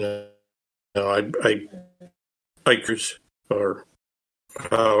 Hikers, or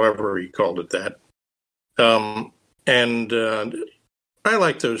however he called it that, and I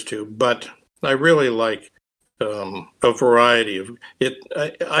like those two, but I really like a variety of it.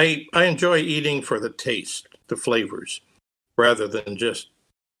 I enjoy eating for the taste, the flavors, rather than just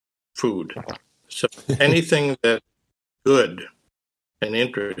food. So anything that's good and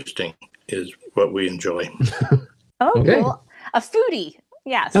interesting is what we enjoy. Oh, Okay. cool. A foodie.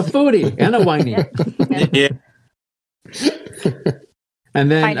 Yes. A foodie and a whiny. Yeah. And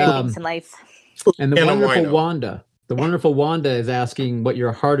then Finer things in life. and the And a wonderful wino. Wanda. The wonderful Wanda is asking what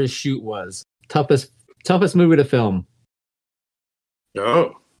your hardest shoot was. Toughest movie to film.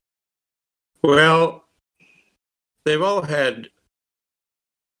 Oh. Well, they've all had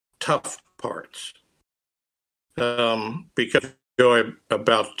tough parts. Because joy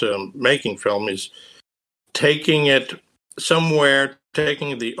about making film is taking it somewhere,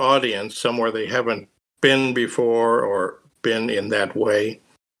 taking the audience somewhere they haven't been before or been in that way,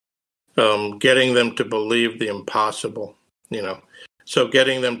 getting them to believe the impossible, So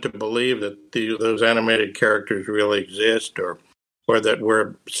getting them to believe that those animated characters really exist, or that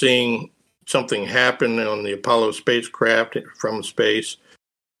we're seeing something happen on the Apollo spacecraft from space,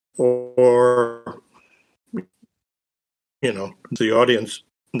 or the audience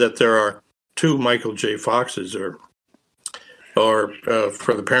that there are 2 Michael J. Foxes, or for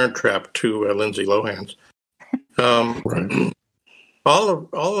The Parent Trap, 2 Lindsay Lohans. Right. All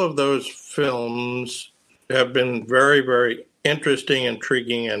of those films have been very, very interesting,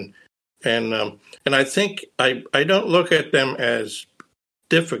 intriguing, and and I think I don't look at them as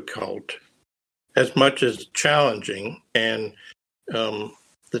difficult as much as challenging. And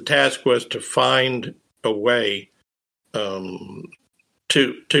the task was to find a way to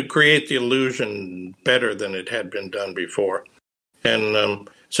create the illusion better than it had been done before. And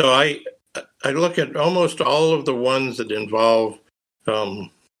so I look at almost all of the ones that involve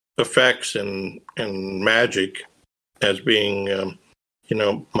effects and magic as being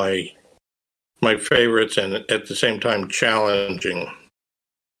my favorites, and at the same time challenging.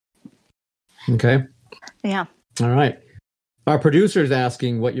 Okay. Yeah. All right. Our producer's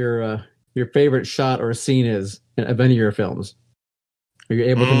asking what your favorite shot or scene is of any of your films. Are you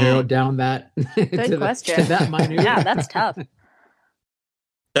able to narrow down that? Good question. To that minute? Yeah, that's tough.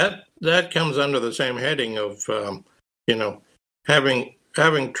 That comes under the same heading of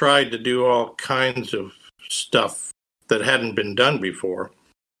having tried to do all kinds of stuff that hadn't been done before.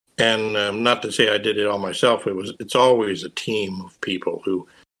 And not to say I did it all myself. It's always a team of people who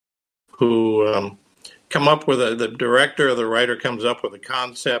come up with the director or the writer comes up with a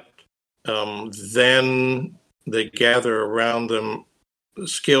concept. Then they gather around them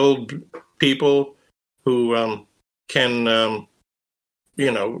skilled people who can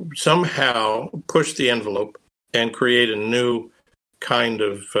somehow push the envelope and create a new kind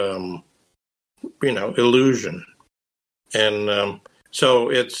of illusion. And so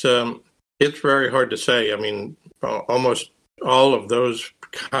it's very hard to say. I mean, almost all of those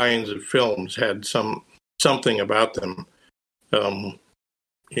kinds of films had something about them.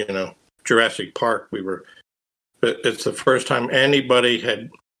 Jurassic Park, it's the first time anybody had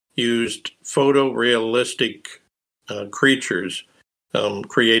used photorealistic creatures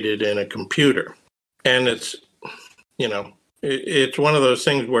created in a computer. And it's one of those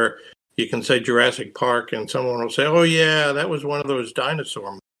things where you can say Jurassic Park and someone will say, oh yeah, that was one of those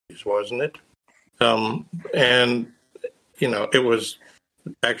dinosaur movies, wasn't it? And it was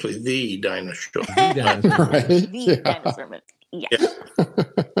actually the dinosaur. The dinosaur movie.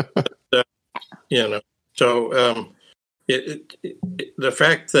 Yeah. So the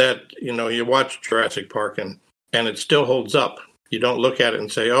fact that you watch Jurassic Park and it still holds up. You don't look at it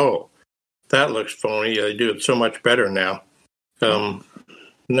and say, "Oh, that looks phony." They do it so much better now.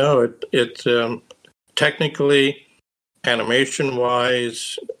 No, it's technically,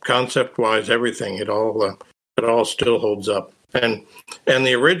 animation-wise, concept-wise, everything. It all still holds up. And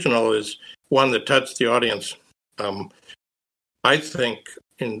the original is one that touched the audience. I think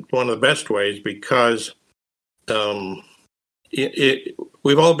in one of the best ways because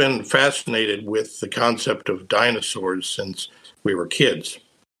we've all been fascinated with the concept of dinosaurs since we were kids.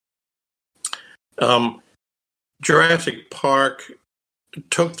 Jurassic Park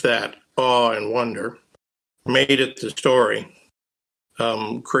took that awe and wonder, made it the story,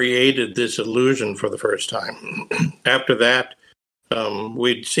 created this illusion for the first time. After that,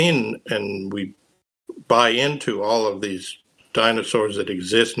 we'd seen and we buy into all of these dinosaurs that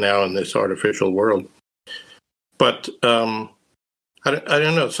exist now in this artificial world. But I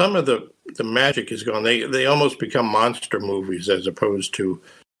don't know, some of the magic is gone. They almost become monster movies as opposed to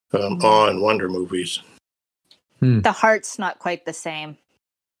awe and wonder movies. The heart's not quite the same.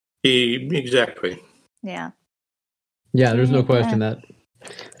 Exactly. Yeah. Yeah, there's no question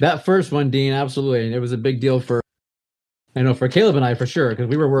that first one, Dean, absolutely. And it was a big deal for Caleb and I for sure, because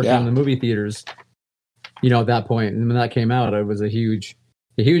we were working in the movie theaters, at that point. And when that came out, it was a huge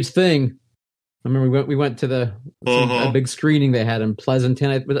thing. I remember we went to a big screening they had in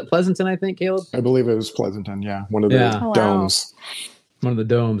Pleasanton. Was it Pleasanton, I think, Caleb? I believe it was Pleasanton, yeah. One of the domes. One of the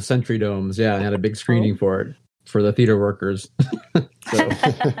domes, Century Domes, yeah, and had a big screening for it, for the theater workers.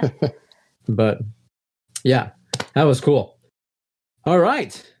 But, yeah, that was cool. All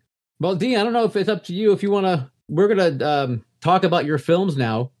right. Well, Dean, I don't know if it's up to you. If you want to, we're going to talk about your films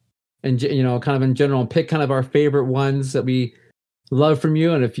now and, kind of in general, and pick kind of our favorite ones that we love from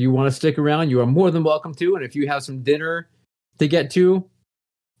you. And if you want to stick around, you are more than welcome to. And if you have some dinner to get to,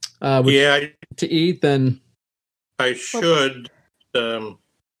 to eat, then I should,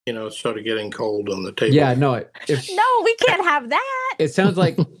 sort of getting cold on the table. Yeah, no, no, we can't have that. It sounds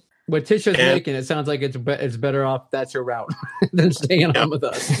like what Tisha's making. It sounds like it's better off that's your route than staying on with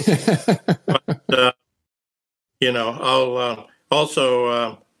us. But, I'll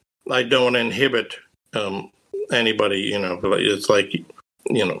also I don't inhibit anybody. It's like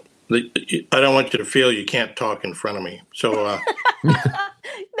I don't want you to feel you can't talk in front of me. So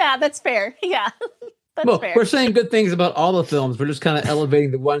nah, that's fair. Yeah. That's fair. We're saying good things about all the films. We're just kind of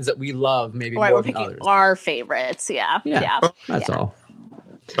elevating the ones that we love, maybe more than others. Our favorites, yeah. That's all.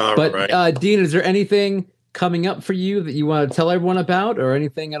 All but right. Dean, is there anything coming up for you that you want to tell everyone about, or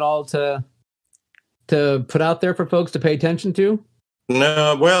anything at all to put out there for folks to pay attention to?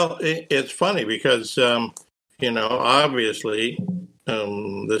 No, well, it's funny because, obviously,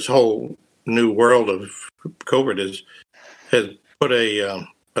 this whole new world of COVID has put a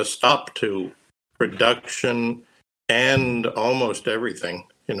stop to production and almost everything.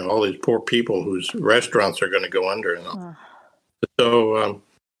 All these poor people whose restaurants are going to go under. So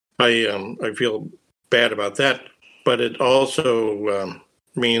I feel bad about that, but it also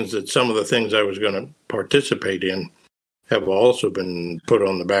means that some of the things I was going to participate in have also been put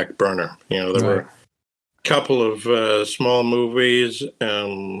on the back burner. There were a couple of small movies.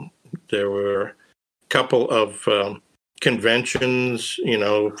 There were a couple of conventions,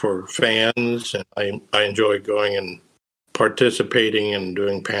 for fans, and I enjoy going and participating and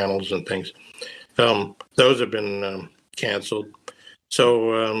doing panels and things. Those have been canceled.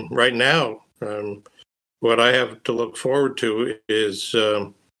 So right now, what I have to look forward to is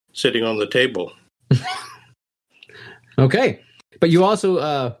sitting on the table. Okay, but you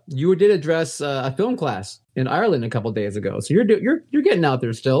also you did address a film class in Ireland a couple of days ago, so you're getting out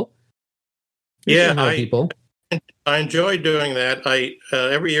there still. People. I enjoy doing that.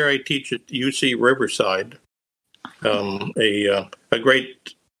 Every year I teach at UC Riverside, a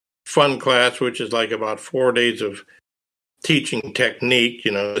great fun class, which is like about 4 days of teaching technique.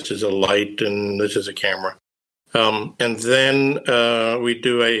 This is a light and this is a camera, and then we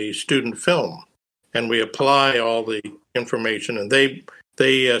do a student film, and we apply all the information, and they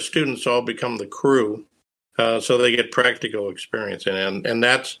students all become the crew, so they get practical experience and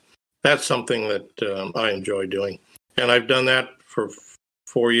that's something that I enjoy doing. And I've done that for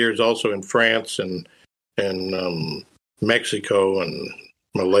 4 years also in France and Mexico and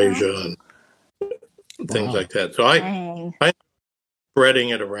Malaysia and things like that. So I'm spreading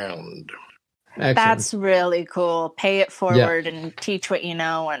it around. Excellent. That's really cool. Pay it forward and teach what you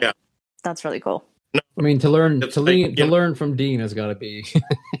know, and that's really cool. I mean, to learn from Dean has got to be.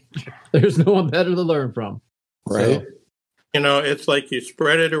 There's no one better to learn from, right? So, it's like you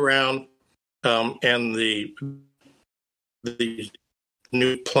spread it around, and the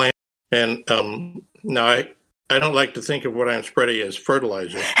new plant. And now I don't like to think of what I'm spreading as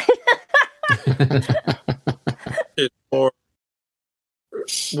fertilizer. It's more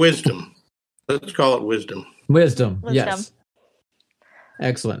wisdom. Let's call it wisdom. Wisdom. Yes.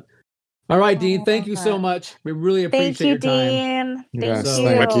 Excellent. All right, Dean. Thank you so much. We really appreciate your time. Dean.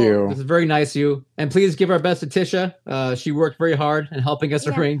 Thank you. This is very nice of you. And please give our best to Tisha. She worked very hard in helping us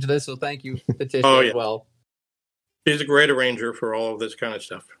arrange this. So thank you to Tisha as well. She's a great arranger for all of this kind of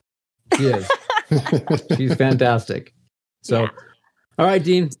stuff. She is. She's fantastic. So, all right,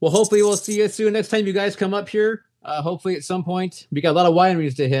 Dean. Well, hopefully we'll see you soon. Next time you guys come up here, hopefully at some point. We got a lot of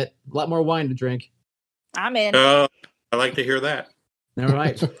wineries to hit. A lot more wine to drink. I'm in. I like to hear that. All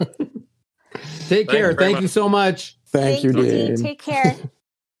right. Take care. Thank you so much. Thank you, Dean. Take care.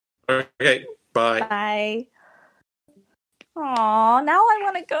 Okay. Bye. Bye. Aw, now I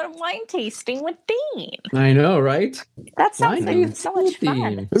want to go to wine tasting with Dean. I know, right? That sounds like so much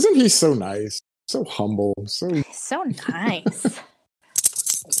fun. Isn't he so nice? So humble. So nice.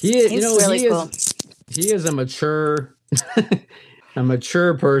 He's really cool. He is a mature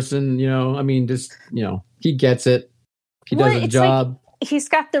person, I mean, just, he gets it. He does a job. Like he's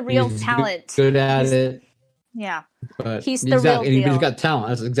got the real talent. Good at it. Yeah. But he's the real deal. He's got talent.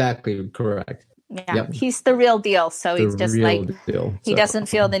 That's exactly correct. Yeah. Yep. He's the real deal. So he's just he doesn't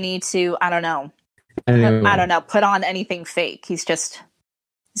feel the need to, I don't know, put on anything fake. He's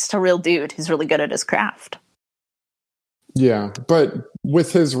a real dude. He's really good at his craft. Yeah. But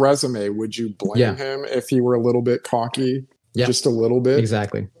with his resume, would you blame him if he were a little bit cocky? Yep. Just a little bit?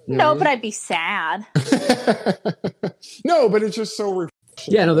 Exactly. No, but I'd be sad. No, but it's just so refreshing.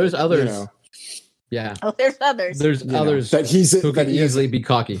 Yeah, no, there's others. Yeah. Oh, there's others. There's others that who could easily be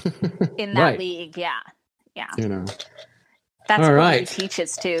cocky. In that league, yeah. That's all what he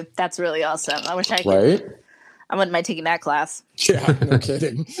teaches too. That's really awesome. I wish I could. Right? I wouldn't mind taking that class. Yeah, no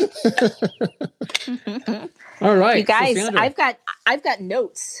kidding. All right. You guys, so I've got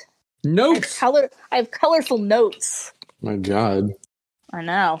notes. Notes? I have colorful notes. My God. I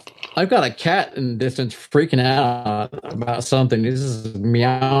know. I've got a cat in the distance freaking out about something. This is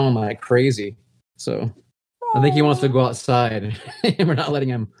meowing like crazy. So I think he wants to go outside and we're not letting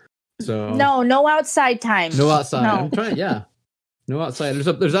him. So no outside time. No outside. No. I'm trying, no outside.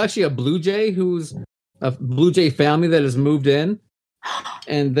 There's actually a blue jay who's a blue jay family that has moved in,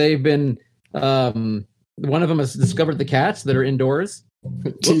 and they've been one of them has discovered the cats that are indoors.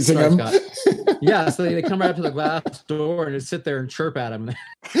 Teasing them. Yeah, so they come right up to the glass door and just sit there and chirp at him. The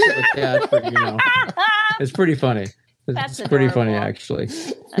cat, it's pretty funny. It's pretty funny, actually.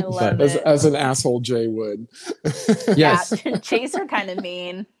 I love it. As an asshole Jay would. Yes. Yeah, Chaser kind of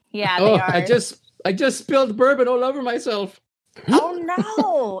mean. Yeah, they Oh, are. I just spilled bourbon all over myself. Oh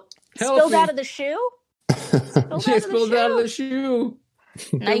no! Help Spilled me. out of the shoe. Spilled out of the shoe.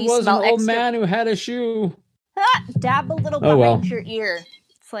 Now It you was an smell old extra. man who had a shoe. Dab a little Oh, behind well. your ear.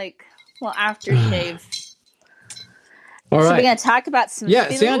 It's like aftershave. All So right. we're gonna talk about some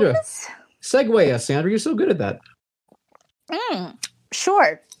films? Sandra. Segue us, Sandra. You're so good at that.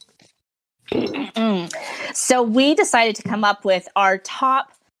 Sure. So we decided to come up with our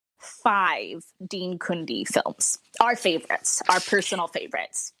top 5 Dean Cundey films, our favorites, our personal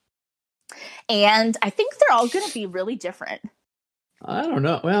favorites. And I think they're all going to be really different. I don't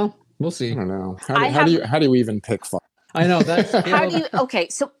know. Well, we'll see. I don't know. How do you even pick 5? I know that's How do you? Okay,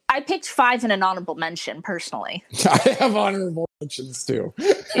 so I picked 5 in an honorable mention personally. I have honorable mentions too.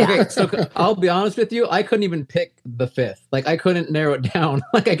 Okay, so I'll be honest with you. I couldn't even pick the 5th. Like I couldn't narrow it down.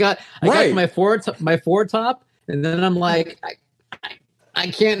 Like I got to my four top, and then I'm like, I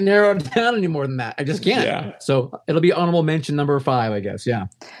can't narrow it down any more than that. I just can't. Yeah. So it'll be honorable mention number 5, I guess. Yeah.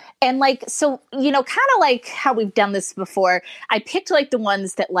 And like, so kind of like how we've done this before. I picked like the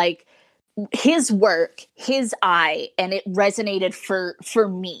ones that like his work, his eye, and it resonated for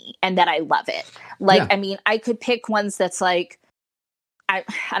me, and that I love it. Like, I mean, I could pick ones that's like, I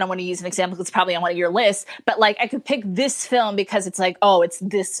don't want to use an example because it's probably on one of your lists, but like I could pick this film because it's like, oh, it's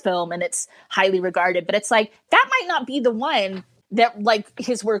this film and it's highly regarded. But it's like, that might not be the one that like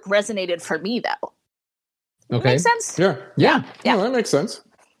his work resonated for me though. Okay. Makes sense? Yeah. No, that makes sense.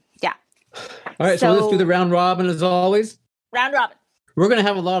 Yeah. All right. So let's do the round robin as always. Round robin. We're going to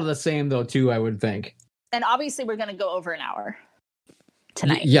have a lot of the same though, too, I would think. And obviously we're going to go over an hour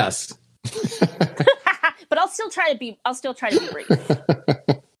tonight. Yes. But I'll still try to be brief.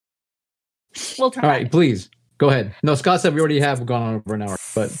 We'll try. All right, please go ahead. No, Scott said we already have gone over an hour,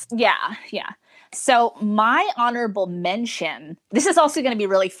 but yeah. So my honorable mention, this is also going to be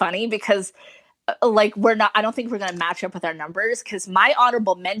really funny because like I don't think we're going to match up with our numbers because my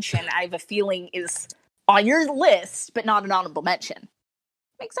honorable mention, I have a feeling is on your list, but not an honorable mention.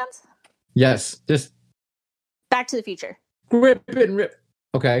 Make sense? Yes. Just Back to the Future. rip it and rip.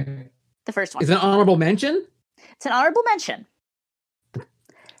 Okay. The first one. Is it an honorable mention? It's an honorable mention.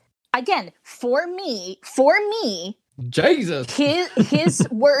 Again, for me, Jesus. his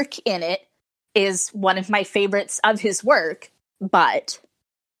work in it is one of my favorites of his work, but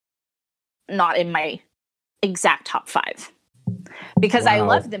not in my exact top 5. Because I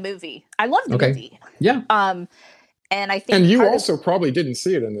love the movie. Movie. Yeah. And I think And you also probably didn't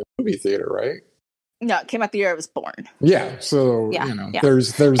see it in the movie theater, right? No, it came out the year I was born. Yeah. So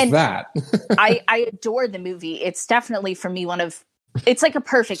there's And that. I adore the movie. It's definitely for me it's like a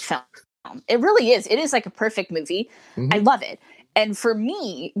perfect film. It really is. It is like a perfect movie. Mm-hmm. I love it. And for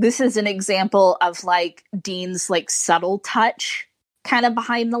me, this is an example of like Dean's like subtle touch kind of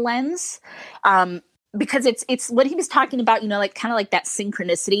behind the lens. Because it's what he was talking about, like kind of like that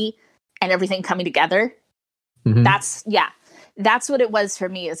synchronicity and everything coming together. Mm-hmm. That's what it was for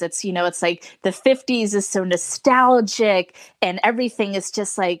me. Is it's it's like the 50s is so nostalgic and everything is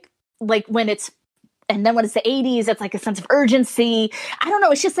just like when it's, and then when it's the 80s, it's like a sense of urgency. I don't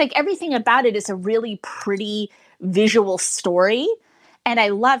know. It's just like everything about it is a really pretty visual story, and I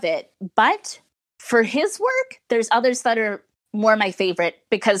love it. But for his work, there's others that are more my favorite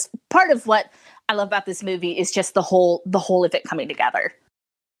because part of what I love about this movie is just the whole of it coming together.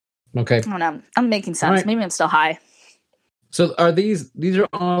 Okay. I don't know. I'm making sense. Right. Maybe I'm still high. So are these are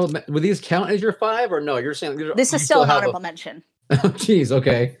all, would these count as your 5 or no? You're saying This is still an honorable mention. Oh, geez.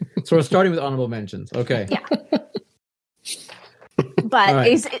 Okay. So we're starting with honorable mentions. Okay. Yeah. But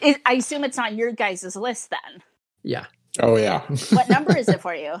right. I assume it's on your guys' list then. Yeah. Oh yeah. What number is it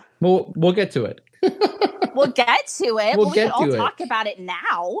for you? We'll get to it. We'll get to it. We'll we get can all to it. talk about it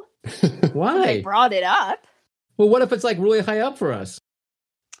now. Why? I brought it up. Well, what if it's like really high up for us?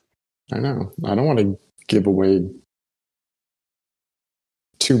 I know. I don't want to give away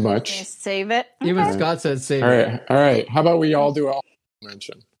too much. Just save it. Even Okay. Scott said save All it. right. How about we all do an honorable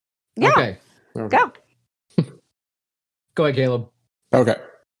mention? Yeah. Okay. Go. Go ahead, Caleb. Okay.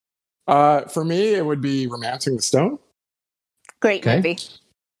 For me, it would be Romancing the Stone. Great Okay. movie.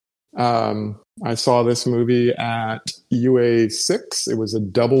 I saw this movie at UA6. It was a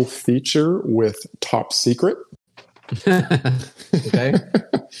double feature with Top Secret. Okay.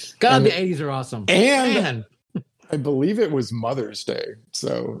 God, And- the 80s are awesome. And Man. I believe it was Mother's Day.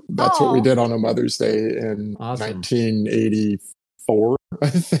 So that's what we did on a Mother's Day in Awesome. 1984, I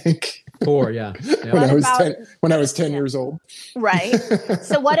think. 4, yeah. when What I was about- 10 years old. Right.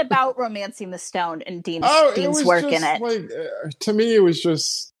 So what about Romancing the Stone and Dean's work in it? Like, to me, it was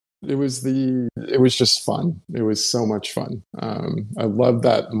just fun. It was so much fun. I love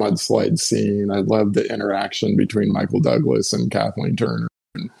that mudslide scene. I love the interaction between Michael Douglas and Kathleen Turner.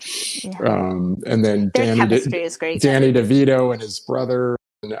 And then Their chemistry is great. Danny DeVito and his brother.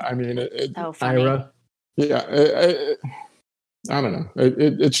 And, I mean, funny. Ira. Yeah, I don't know.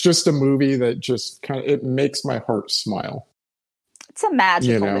 It's just a movie that just it makes my heart smile. It's a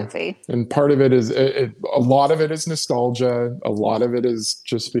magical movie, and part of it is a lot of it is nostalgia. A lot of it is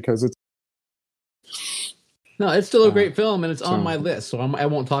just because it's. No, it's still a great film, and it's on my list, so I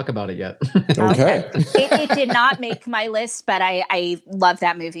won't talk about it yet. Okay. It did not make my list, but I love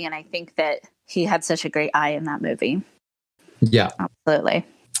that movie, and I think that he had such a great eye in that movie. Yeah, absolutely.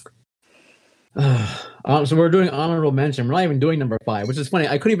 So we're doing honorable mention. We're not even doing number 5, which is funny.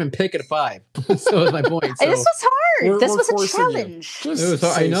 I couldn't even pick at 5. So is my point. So. This was hard. This was a challenge. I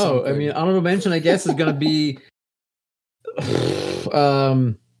know. Something. I mean, honorable mention, I guess, is going to be.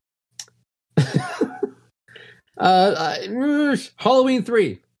 Halloween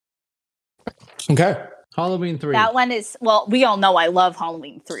 3. Okay. Halloween 3. That one is, well, we all know I love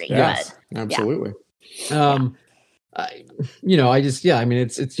Halloween 3. Yes, absolutely. I mean,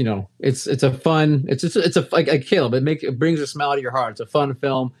 it's a fun, it's a like Caleb, it brings a smile to your heart. It's a fun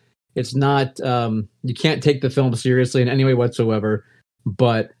film. It's not, you can't take the film seriously in any way whatsoever,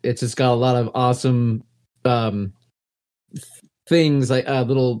 but it's just got a lot of awesome, things like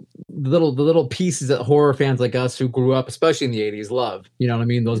the little pieces that horror fans like us who grew up, especially in the 80s, love. You know what I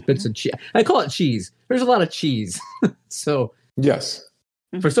mean? Those bits of cheese. I call it cheese. There's a lot of cheese. So yes,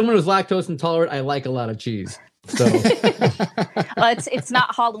 for someone who's lactose intolerant, I like a lot of cheese. So well, it's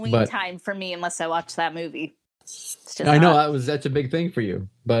not Halloween time for me unless I watch that movie. I know that's a big thing for you,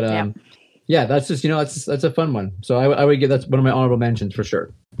 but that's just that's a fun one. So I would give that's one of my honorable mentions for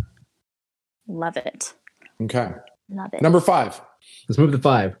sure. Love it. Okay. Love it. Number 5. Let's move to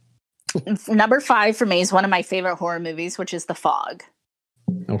 5. Number 5 for me is one of my favorite horror movies, which is The Fog.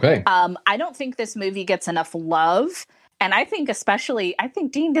 Okay. I don't think this movie gets enough love. And I think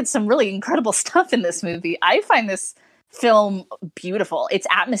Dean did some really incredible stuff in this movie. I find this film beautiful. It's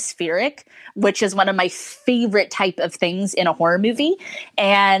atmospheric, which is one of my favorite type of things in a horror movie.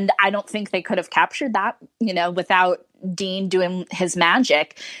 And I don't think they could have captured that, without Dean doing his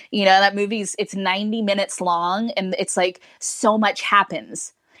magic. That it's 90 minutes long, and it's like so much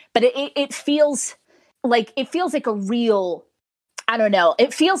happens. But it feels like a real, I don't know.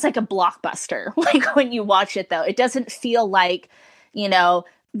 It feels like a blockbuster. Like when you watch it, though, it doesn't feel like,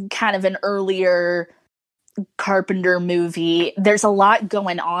 kind of an earlier Carpenter movie. There's a lot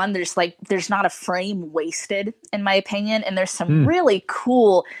going on. There's not a frame wasted, in my opinion. And there's some really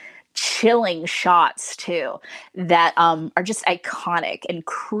cool, chilling shots too that are just iconic and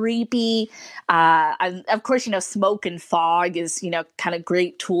creepy. Of course, smoke and fog is, kind of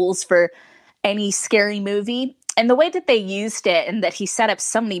great tools for any scary movie. And the way that they used it and that he set up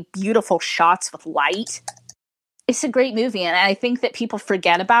so many beautiful shots with light, it's a great movie. And I think that people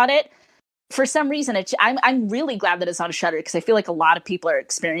forget about it. For some reason, I'm really glad that it's on Shudder, because I feel like a lot of people are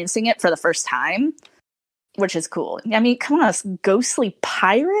experiencing it for the first time, which is cool. I mean, come on, ghostly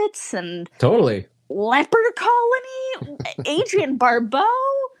pirates and totally leper colony, Adrian Barbeau,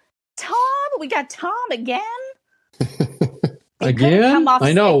 Tom. We got Tom again. Again?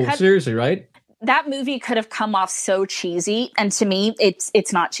 I know, seriously, right? That movie could have come off so cheesy, and to me,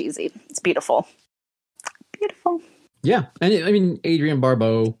 it's not cheesy. It's beautiful. Beautiful. Yeah, and I mean, Adrian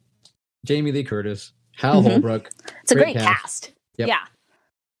Barbeau, Jamie Lee Curtis, Hal Holbrook. It's a great cast. Yep. Yeah.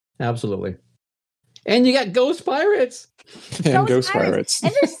 Absolutely. And you got ghost pirates. And ghost pirates.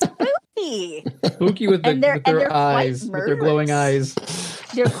 And they're spooky. Spooky with their eyes, with their glowing eyes.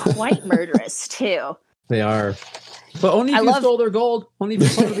 They're quite murderous, too. They are. But only if you stole their gold. Only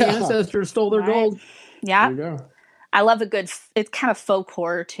if the ancestors stole their gold. Yeah. There you go. I love it's kind of folk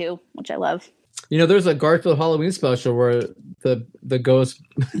horror, too, which I love. There's a Garfield Halloween special where the ghosts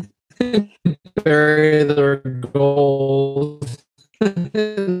bury their gold.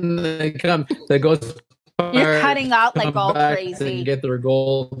 And the ghosts. You're cutting out like all crazy. And get their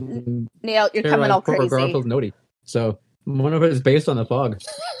gold. Neil, you're coming all crazy. Garfield's Nody. So one of it is based on The Fog.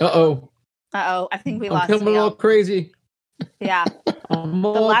 Uh-oh. I think we lost I'm coming all crazy. Yeah. I'm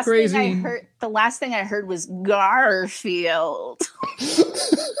all crazy. The last thing I heard was Garfield.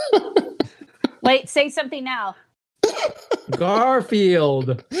 Wait, say something now.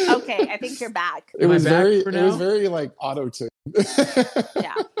 Garfield. Okay, I think you're back. It was very like auto-tune.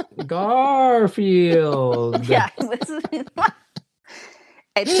 Yeah. Garfield. Yeah.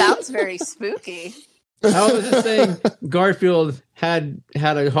 It sounds very spooky. I was just saying, Garfield had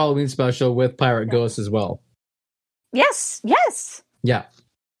a Halloween special with Pirate Ghost as well. Yes. Yeah.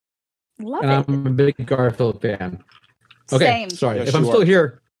 Love And it. I'm a big Garfield fan. Okay, Same. sorry. Yes, if I'm you still are.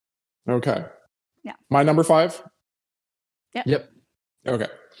 here. Okay. Yeah. My number 5? Yep. Okay.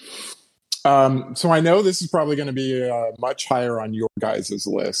 So I know this is probably going to be much higher on your guys'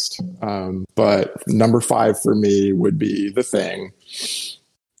 list, but number 5 for me would be The Thing.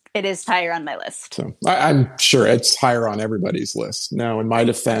 It is higher on my list. So I'm sure it's higher on everybody's list. Now, in my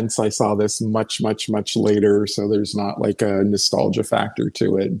defense, I saw this much, much, much later, so there's not like a nostalgia factor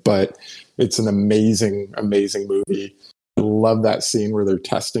to it, but it's an amazing, amazing movie. I love that scene where they're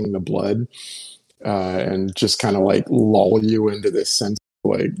testing the blood and just kind of like lull you into this sense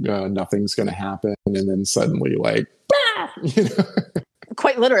of like nothing's going to happen, and then suddenly like, you know?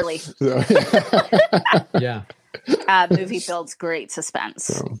 Quite literally. So, Yeah. Movie builds great suspense.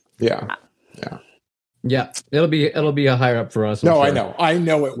 so, yeah. Yeah. It'll be a higher up for us. I'm No, sure. I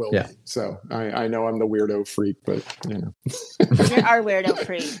know it will Yeah. be. So I know I'm the weirdo freak, but you know, You're our weirdo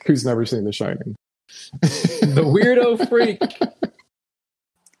freak. who's never seen The Shining? The weirdo freak.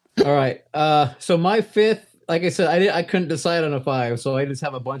 All right. So my 5th, like I said, I couldn't decide on a 5, so I just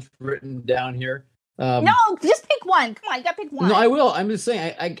have a bunch written down here. No, just pick one. Come on, you gotta pick one. No, I will. I'm just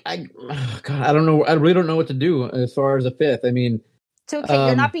saying. God, I don't know. I really don't know what to do as far as a 5th. I mean, it's okay.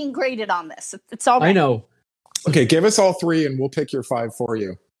 You're not being graded on this. It's all right. I know. Okay, give us all 3, and we'll pick your 5 for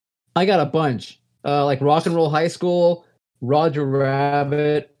you. I got a bunch. Like Rock and Roll High School, Roger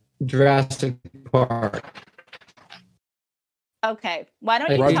Rabbit, Jurassic Park. Okay. Why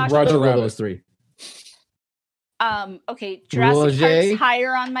don't Like, you talk Roger about Rabbit. those 3. Okay, Jurassic Roger. Park's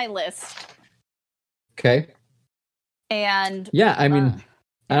higher on my list. Okay. And Yeah, I mean,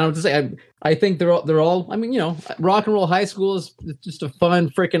 I don't know what to say. I think they're all. I mean, you know, Rock and Roll High School is just a fun,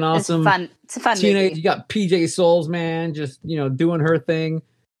 freaking awesome. It's a fun teenage. movie. You got PJ Souls, man, just doing her thing.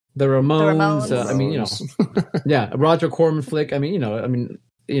 The Ramones. Ramones. I mean, yeah, Roger Corman flick. I mean,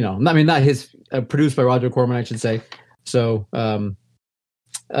 not his produced by Roger Corman, I should say. So,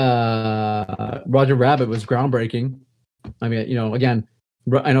 Roger Rabbit was groundbreaking. I mean, again,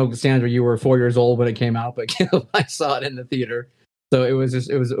 I know Sandra, you were 4 years old when it came out, but I saw it in the theater, so it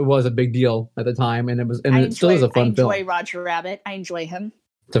was a big deal at the time, and it still is a fun film. I enjoy Roger Rabbit. I enjoy him.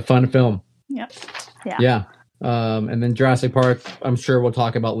 It's a fun film. Yep. Yeah. And then Jurassic Park, I'm sure we'll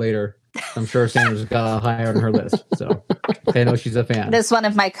talk about later. I'm sure Sandra's got a higher on her list, so I know she's a fan. That's one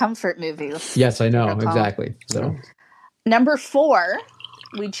of my comfort movies. Yes, I know exactly. So number 4,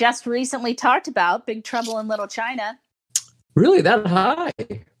 we just recently talked about Big Trouble in Little China. Really, that high?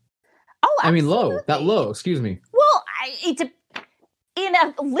 Oh, I mean, absolutely. that low. Excuse me. Well, in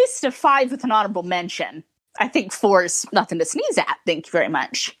a list of 5 with an honorable mention, I think 4 is nothing to sneeze at. Thank you very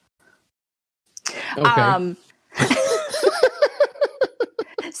much. Okay.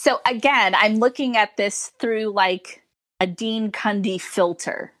 So again, I'm looking at this through like a Dean Cundey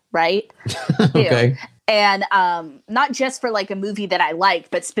filter, right? Okay. And not just for like a movie that I like,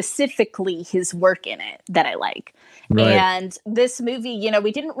 but specifically his work in it that I like. Right. And this movie,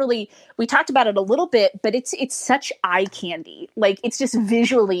 we talked about it a little bit, but it's such eye candy. Like, it's just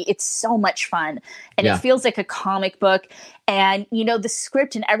visually, it's so much fun. And Yeah. It feels like a comic book. And, the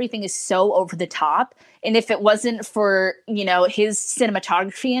script and everything is so over the top. And if it wasn't for, his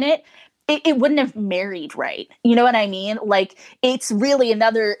cinematography in it, it wouldn't have married right. You know what I mean? Like, it's really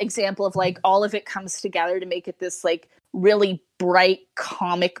another example of like all of it comes together to make it this like really bright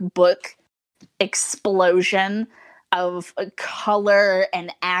comic book explosion of color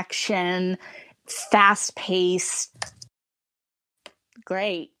and action, fast paced.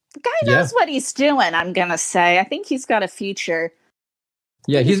 Great. The guy knows what he's doing, I'm going to say. I think he's got a future.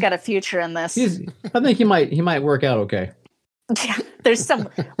 Yeah, he's got a future in this. I think he might work out okay. Yeah, there's some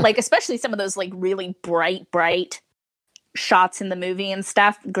like, especially some of those like really bright shots in the movie and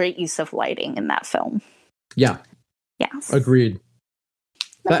stuff. Great use of lighting in that film. Yeah. Yes. Agreed.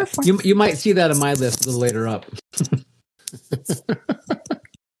 Number 4. You might see that in my list a little later up.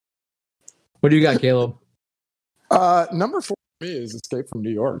 What do you got, Caleb? Number 4 for me is Escape from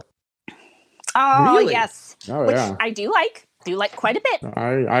New York. Oh, Really? yes. Oh, Which yeah. I do like quite a bit.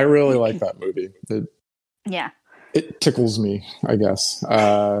 I really like that movie. Yeah. It tickles me, I guess.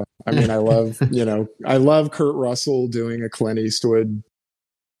 I mean, I love Kurt Russell doing a Clint Eastwood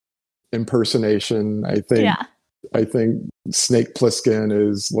impersonation. I think Snake Plissken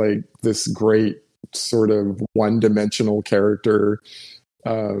is like this great sort of one-dimensional character,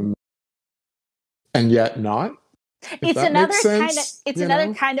 and yet not. It's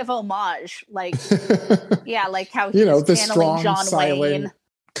another kind of homage, like like how he's the channeling strong, John silent, Wayne.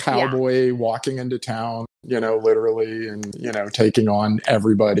 cowboy walking into town, literally, and taking on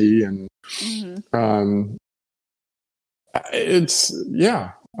everybody, and it's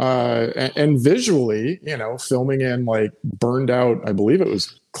and visually, filming in like burned out, I believe it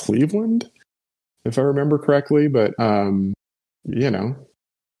was Cleveland, if I remember correctly, but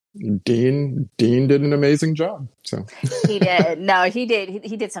Dean did an amazing job. So he did. No, he did.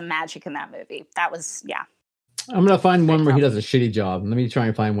 He did some magic in that movie. That was I'm gonna find one where he does a shitty job. Let me try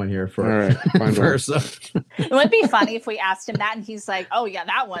and find one here for. All right, find one. It would be funny if we asked him that and he's like, "Oh yeah,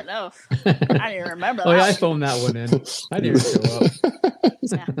 that one. Oh, I didn't remember." Oh yeah, I filmed that one in. I didn't show up.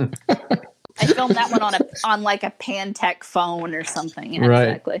 Yeah. I filmed that one on like a Pantech phone or something. Yeah, right.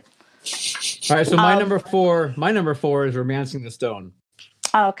 Exactly. All right. So my number four is Romancing the Stone.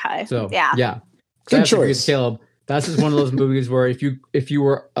 Okay. So yeah. Good choice, Caleb. That's just one of those movies where if you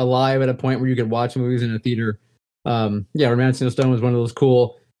were alive at a point where you could watch movies in a theater, Romancing the Stone was one of those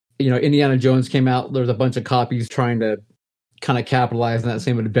cool. Indiana Jones came out. There was a bunch of copies trying to kind of capitalize on that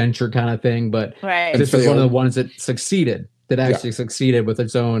same adventure kind of thing, but this was one of the ones that succeeded. That actually succeeded with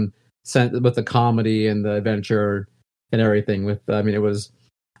its own sense, with the comedy and the adventure and everything. It was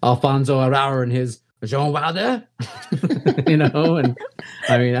Alfonso Arau and his Jean Wilder, and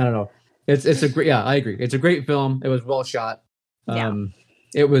I don't know. It's a great, I agree. It's a great film. It was well shot.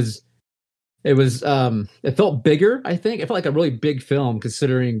 It felt bigger. I think it felt like a really big film,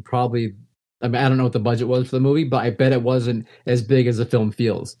 considering probably. I don't know what the budget was for the movie, but I bet it wasn't as big as the film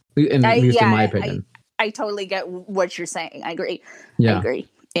feels. At least in my opinion. I totally get what you're saying. I agree. Yeah. I agree.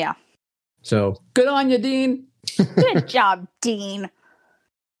 Yeah. So good on you, Dean. Good job, Dean.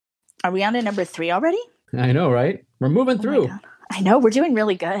 Are we on to number 3 already? I know, right? We're moving through. I know. We're doing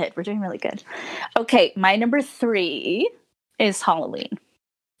really good. Okay. My number 3 is Halloween.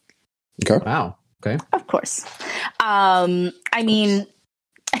 Okay. Wow. Okay. Of course. Of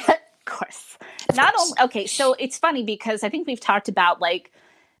course. Not only, okay. So it's funny because I think we've talked about like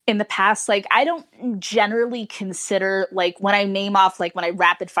in the past, like I don't generally consider like when I name off, like when I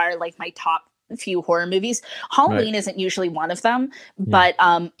rapid fire, like my top few horror movies, Halloween isn't usually one of them, but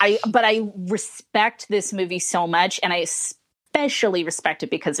I respect this movie so much, and I especially respect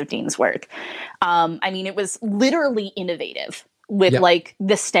it because of Dean's work. It was literally innovative with like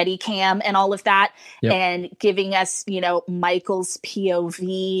the steady cam and all of that, and giving us, Michael's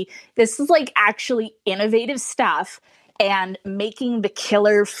POV. This is like actually innovative stuff, and making the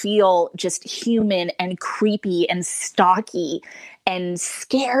killer feel just human and creepy and stocky and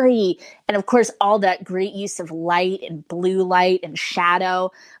scary. And of course, all that great use of light and blue light and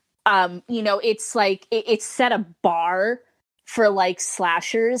shadow. It's like, it set a bar for like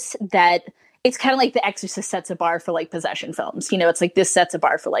slashers that it's kind of like The Exorcist sets a bar for like possession films. It's like this sets a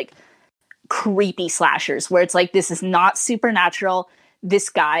bar for like creepy slashers where it's like, this is not supernatural. This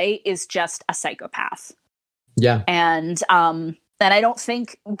guy is just a psychopath. Yeah. And I don't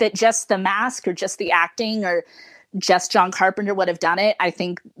think that just the mask or just the acting or just John Carpenter would have done it. I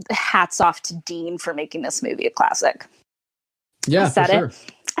think hats off to Dean for making this movie a classic. Yeah, for sure.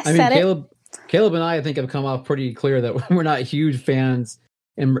 Caleb and I think have come off pretty clear that we're not huge fans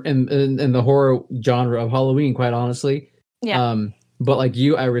in the horror genre of Halloween, quite honestly. Yeah. But like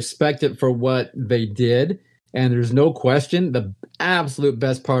you, I respect it for what they did. And there's no question the absolute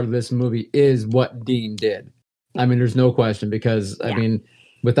best part of this movie is what Dean did. There's no question, because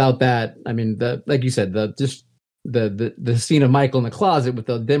without that, like you said, the scene of Michael in the closet with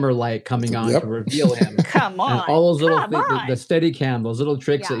the dimmer light coming on to reveal him. Come on. And all those little things, the steady cam, those little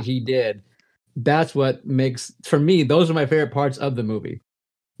tricks that he did. That's what makes, for me, those are my favorite parts of the movie.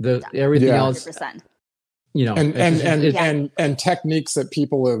 Everything else, 100%. And techniques that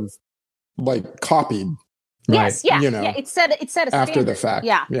people have like copied. Yes, right? It said a standard. After the fact.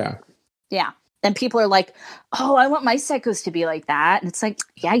 Yeah. And people are like, "Oh, I want my psychos to be like that," and it's like,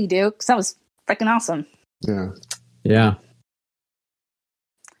 "Yeah, you do, because that was freaking awesome." Yeah.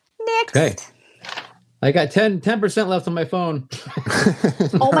 Next. Okay. I got 10% left on my phone.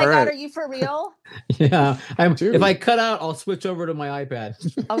 Oh my God, are you for real? Yeah. If I cut out, I'll switch over to my iPad.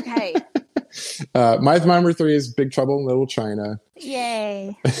 Okay. My number 3 is Big Trouble in Little China.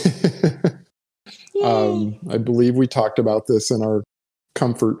 Yay. I believe we talked about this in our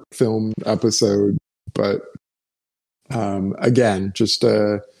comfort film episode, but again, just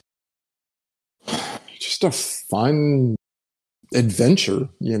a fun adventure,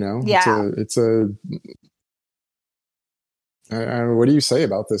 Yeah. It's a what do you say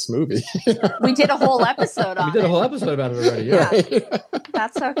about this movie? We did a whole episode on it. We did a whole episode about it already. Yeah. Right.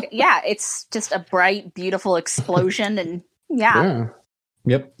 That's okay. Yeah, it's just a bright, beautiful explosion, and Yeah.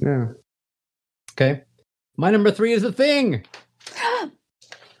 Yep. Yeah. Okay. My number 3 is The Thing.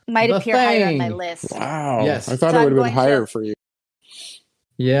 Might The appear higher on my Thing. list. Wow. Yes. I thought So it I'm would have been going higher to- for you.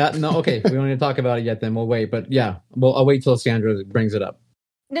 Yeah, no, okay. We don't need to talk about it yet. Then we'll wait. But yeah, I'll wait till Sandra brings it up.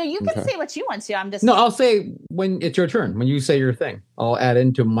 No, you can Okay. say what you want to. I'm just No, I'll say when it's your turn. When you say your thing, I'll add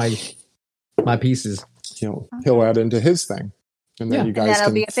into my pieces. He'll add into his thing, and then Yeah. you And guys that'll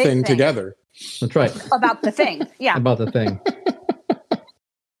can be a big thing thing. together. That's right. about the thing. Yeah. About the thing.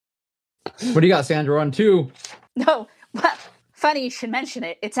 What do you got, Sandra? On 2. No. Well, funny you should mention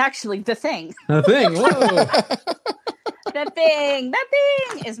it. It's actually the thing. The thing. Whoa. The thing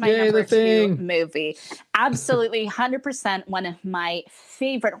is my Yay, number The Thing. 2 movie. Absolutely 100% one of my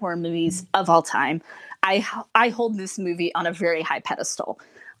favorite horror movies of all time. I hold this movie on a very high pedestal.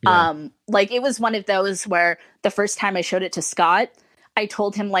 Yeah. Like it was one of those where the first time I showed it to Scott, I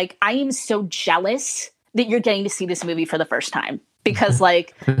told him like, I am so jealous that you're getting to see this movie for the first time, because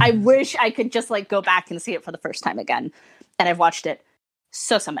like I wish I could just like go back and see it for the first time again. And I've watched it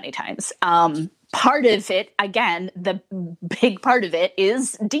so many times. Part of it, again, the big part of it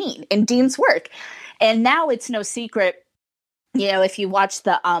is Dean and Dean's work. And now it's no secret, you know, if you watch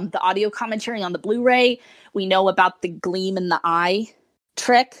the audio commentary on the Blu-ray, we know about the gleam in the eye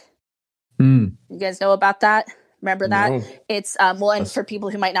trick. You guys know about that? Remember that? No. It's well, and for people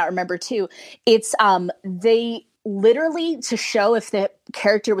who might not remember too, it's they literally, to show if the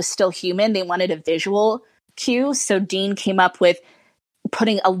character was still human, they wanted a visual cue. So Dean came up with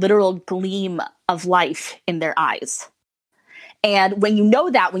putting a literal gleam of life in their eyes. And when you know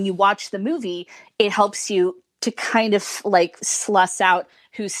that, when you watch the movie, it helps you to kind of like suss out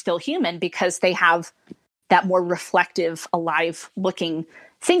who's still human, because they have that more reflective, alive looking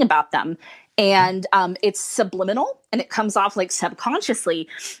thing about them. And it's subliminal and it comes off like subconsciously.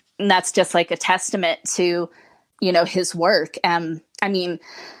 And that's just like a testament to, you know, his work. I mean,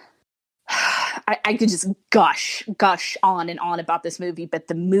 I could just gush on and on about this movie, but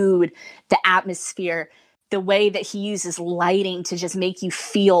the mood, the atmosphere, the way that he uses lighting to just make you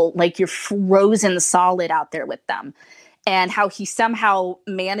feel like you're frozen solid out there with them, and how he somehow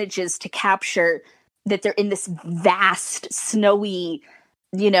manages to capture that they're in this vast, snowy,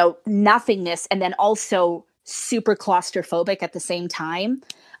 you know, nothingness, and then also super claustrophobic at the same time.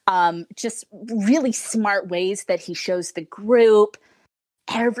 Just really smart ways that he shows the group.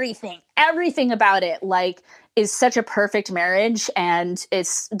 Everything about it, like, is such a perfect marriage, and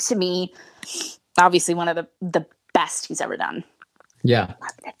it's, to me, obviously one of the best he's ever done. Yeah.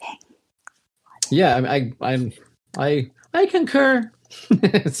 Love the thing. Yeah, I concur.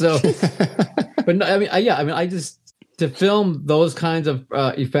 So, but no, I just, to film those kinds of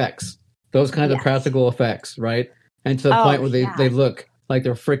effects, those kinds of Yes. practical effects, right? And to the Oh, point where yeah. they look like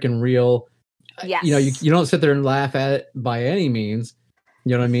they're freaking real. Yes. You know, you don't sit there and laugh at it by any means.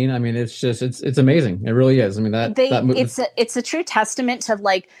 You know what I mean? I mean, it's just, it's amazing. It really is. I mean, it's a true testament to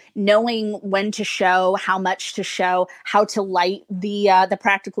like knowing when to show, how much to show, how to light the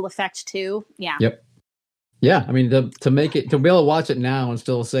practical effect too. Yeah. Yep. Yeah. I mean, to make it, to be able to watch it now and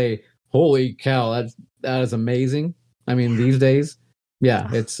still say, holy cow, that is amazing. I mean, these days, yeah,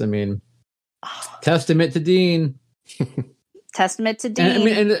 it's, I mean, testament to Dean. Testament to Dean.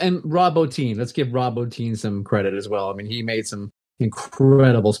 And Rob Bottin. Let's give Rob Bottin some credit as well. I mean, he made some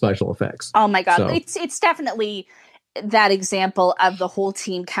incredible special effects. Oh my God. So, It's definitely that example of the whole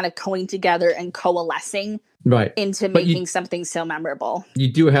team kind of coming together and coalescing right into But making something so memorable.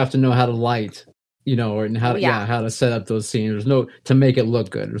 you do have to know how to light, you know, and how to, Yeah. how to set up those scenes. To make it look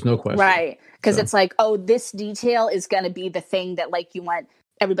good. There's no question. Right. Because So. it's like, oh, this detail is going to be the thing that like you want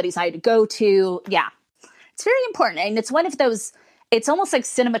everybody's eye to go to. Yeah. It's very important. And it's one of those, it's almost like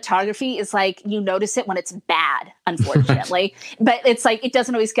cinematography is like, you notice it when it's bad, unfortunately. But it's like, it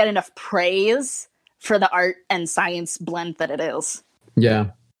doesn't always get enough praise for the art and science blend that it is.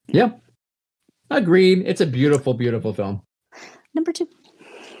 Yeah. Yep. Agreed. It's a beautiful, beautiful film. Number 2.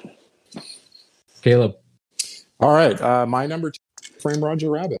 Caleb. All right. My number 2, Frame Roger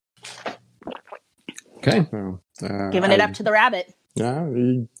Rabbit. Okay. So, Giving it up to the rabbit. Yeah.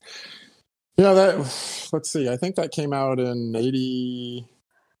 That, let's see. I think that came out in 88?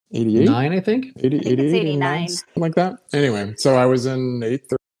 9, I think. 80, I think it's 89. something like that. Anyway, so I was in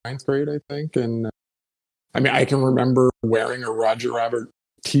 8th or 9th grade, I think. And I mean, I can remember wearing a Roger Rabbit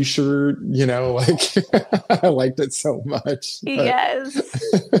t-shirt, you know, like I liked it so much. Yes.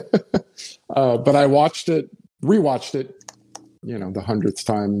 But I rewatched it, you know, the 100th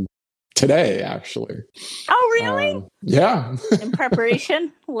time today, actually. Oh, really? Yeah. In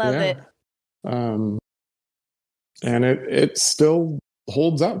preparation? Love Yeah. it. And it still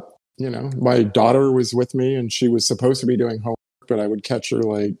holds up. You know, my daughter was with me and she was supposed to be doing homework, but I would catch her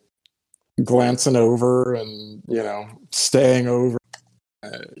like glancing over and, you know, staying over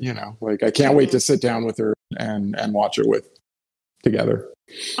Like I can't wait to sit down with her and watch it together.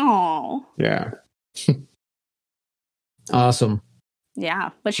 Oh, Yeah. Awesome.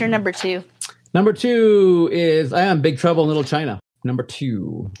 yeah. What's your number 2? Number 2 is I Am Big Trouble in Little China. Number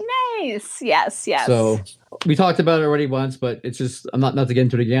 2. Nice. Yes. Yes. So we talked about it already once, but it's just I'm not to get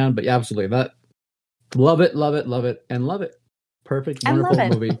into it again. But yeah, absolutely, that love it, and love it. Perfect, And wonderful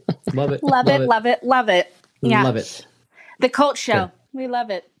love it. movie. Love it, love it. Love it. Love it. Yeah. Love it. The cult show. Okay. We love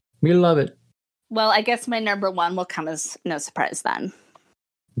it. We love it. Well, I guess my number 1 will come as no surprise then.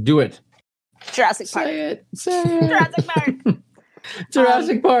 Do it. Jurassic Park. Say it. Say it. Jurassic Park.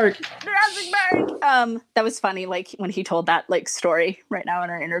 Jurassic Park. Jurassic Park. That was funny, like when he told that like story right now in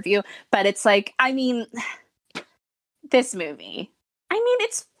our interview. But it's like, I mean, this movie. I mean,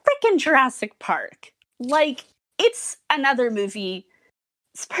 it's freaking Jurassic Park. Like, it's another movie.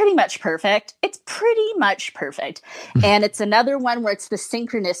 It's pretty much perfect. And it's another one where it's the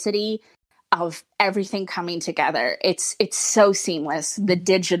synchronicity of everything coming together. It's so seamless. The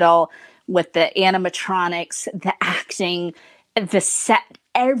digital with the animatronics, the acting, the set,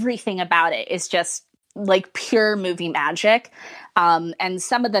 everything about it is just like pure movie magic. And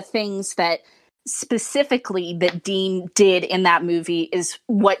some of the things that specifically that Dean did in that movie is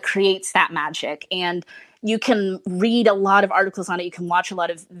what creates that magic. And you can read a lot of articles on it. You can watch a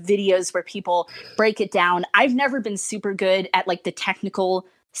lot of videos where people break it down. I've never been super good at like the technical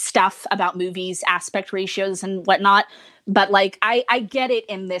stuff about movies, aspect ratios and whatnot. But like, I get it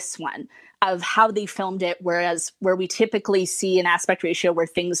in this one of how they filmed it. Whereas where we typically see an aspect ratio where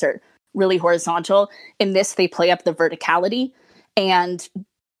things are really horizontal, in this, they play up the verticality. And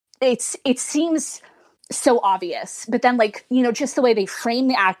it seems so obvious, but then like, just the way they frame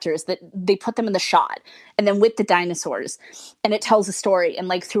the actors, that they put them in the shot and then with the dinosaurs, and it tells a story. And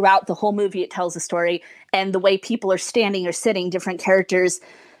like throughout the whole movie, it tells a story. And the way people are standing or sitting, different characters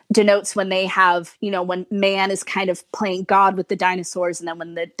denotes when they have, when man is kind of playing God with the dinosaurs. And then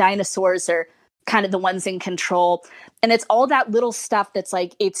when the dinosaurs are kind of the ones in control. And it's all that little stuff that's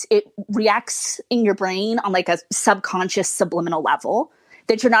like, it reacts in your brain on like a subconscious subliminal level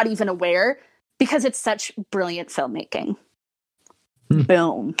that you're not even aware, because it's such brilliant filmmaking.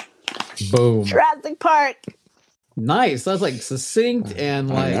 Boom. Boom. Jurassic Park. Nice. That's like succinct and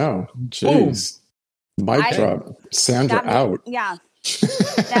like. I know. Jeez. Mic drop. Sandra out. Yeah.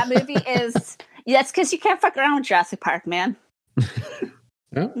 That movie is. That's because you can't fuck around with Jurassic Park, man.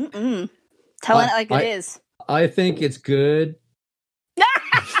 Yeah. Telling it like it is. I think it's good.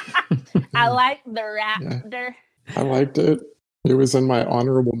 I like the raptor. Yeah. I liked it. It was in my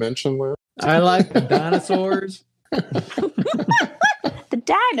honorable mention list. I like the dinosaurs. The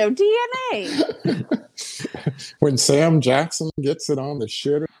dino DNA. When Sam Jackson gets it on the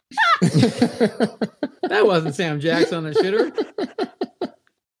shitter. That wasn't Sam Jackson on the shitter.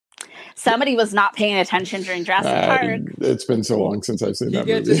 Somebody was not paying attention during Jurassic Park. It's been so long since I've seen that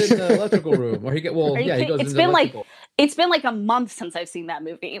movie. He gets it in the electrical room. Or he goes it's into been electrical. It's been like a month since I've seen that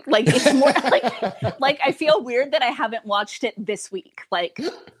movie. Like it's more like I feel weird that I haven't watched it this week. Like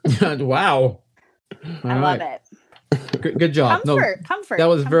wow. I love it. Good job. Comfort. That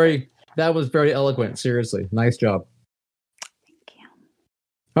was very eloquent. Seriously. Nice job. Thank you.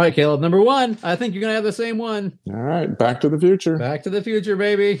 All right, Caleb. Number 1. I think you're gonna have the same one. All right, Back to the Future. Back to the Future,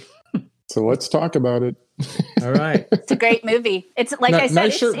 baby. So let's talk about it. All right. It's a great movie. It's like I said.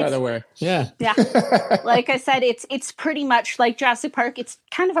 Nice shirt, by the way. Yeah. Yeah. Like I said, it's pretty much like Jurassic Park. It's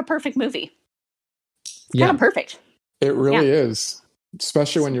kind of a perfect movie. It's kind of perfect. It really is.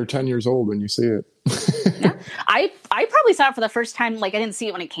 Especially when you're 10 years old when you see it. Yeah. I probably saw it for the first time. Like I didn't see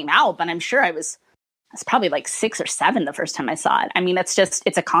it when it came out, but I'm sure I was probably like 6 or 7 the first time I saw it. I mean, it's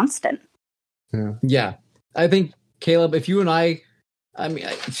a constant. Yeah. Yeah. I think, Caleb, if you and I mean,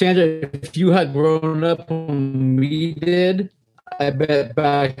 Sandra, if you had grown up when we did, I bet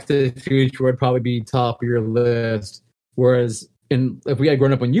Back to the Future would probably be top of your list. Whereas if we had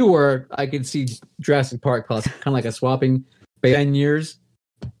grown up when you were, I could see Jurassic Park kind of like a swapping 10 years.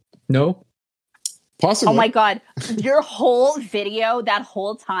 No? Possibly. Oh my God. Your whole video that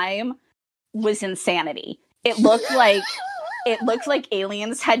whole time was insanity. It looked like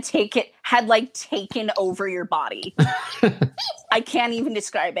aliens had taken over your body. I can't even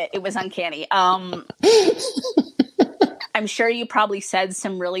describe it. It was uncanny. I'm sure you probably said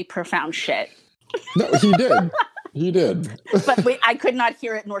some really profound shit. No, he did. He did. But I could not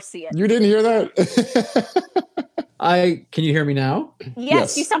hear it nor see it. You didn't hear that? Can you hear me now?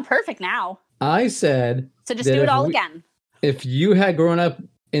 Yes, you sound perfect now. I said. So just do it all again. If you had grown up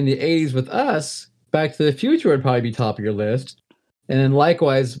in the 80s with us, Back to the Future would probably be top of your list. And then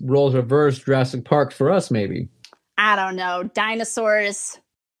likewise, roles reversed, Jurassic Park for us, maybe. I don't know. Dinosaurs.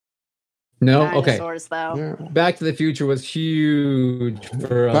 No, Dinosaurs, though. Yeah. Back to the Future was huge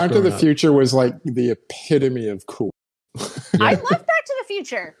for us. Back to the growing up. Future was like the epitome of cool. I love Back to the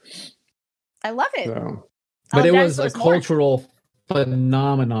Future. I love it. So, But it was a Dinosaurs more. cultural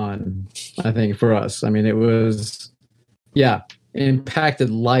phenomenon, I think, for us. I mean, it was, it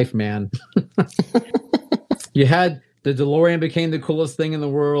impacted life, man. You had the DeLorean became the coolest thing in the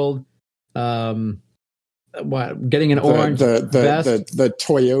world. Getting an orange vest. the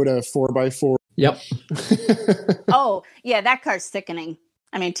Toyota 4x4. Yep. Oh, yeah, that car's sickening.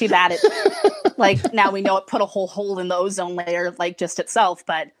 I mean, too bad it, like, now we know it put a whole hole in the ozone layer, like, just itself,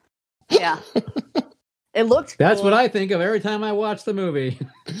 but, yeah. It looked That's cool. what I think of every time I watch the movie.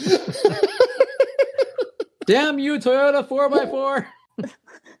 Damn you, Toyota 4x4.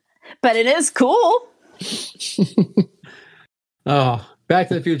 But it is cool. Oh, Back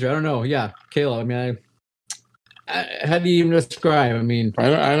to the Future. I don't know. Yeah, Kayla. I mean, how do you even describe? I mean,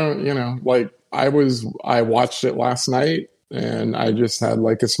 I don't, like I watched it last night and I just had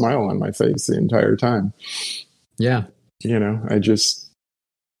like a smile on my face the entire time. Yeah.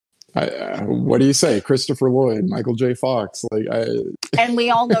 What do you say? Christopher Lloyd, Michael J. Fox, And we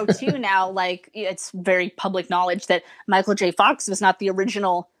all know too now, like, it's very public knowledge that Michael J. Fox was not the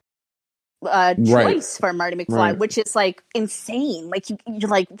original choice for Marty McFly, which is like insane. Like you're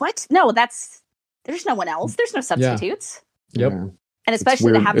like, what? No, there's no one else. There's no substitutes. Yeah. Yep. Yeah. And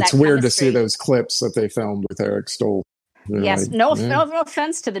especially to have that. It's weird to chemistry. see those clips that they filmed with Eric Stoll. Yes. No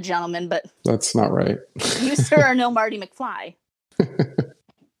offense to the gentleman, but that's not right. You, sir, are no Marty McFly.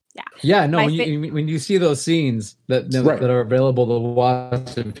 Yeah, no. When you see those scenes that are available to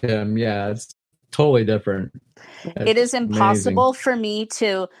watch of him, it's totally different. It is impossible for me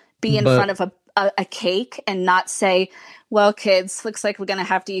to be in front of a cake and not say, "Well, kids, looks like we're gonna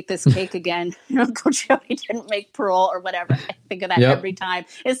have to eat this cake again." Uncle Joey didn't make parole or whatever. I think of that every time.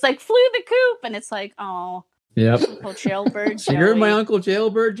 It's like Flew the Coop, and it's like, oh, yep, Uncle Jailbird Joey. You're my Uncle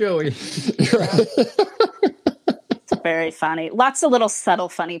Jailbird Joey. It's very funny. Lots of little subtle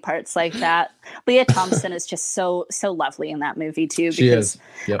funny parts like that. Leah Thompson is just so lovely in that movie too, because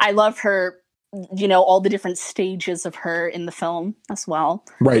I love her. All the different stages of her in the film as well.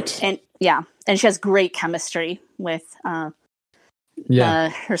 Right. And and she has great chemistry with her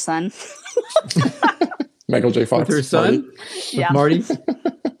son. Michael J. Fox. With her son? Marty? Marty?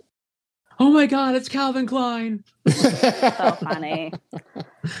 Oh my God, it's Calvin Klein. So funny.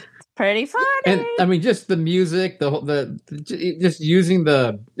 Pretty funny. And I mean, just the music, just using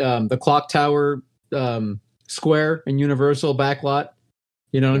the clock tower square in Universal backlot.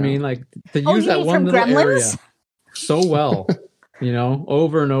 You know what I mean? Like to use that one little area so well,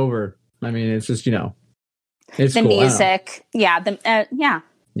 over and over. I mean, it's just, it's the cool. music. Yeah. Yeah.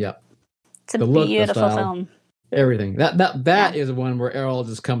 It's a beautiful film. Everything. That is one where it all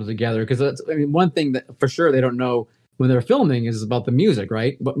just comes together. Because one thing that for sure they don't know when they're filming is about the music,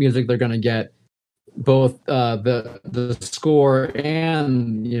 right? What music they're going to get, both the score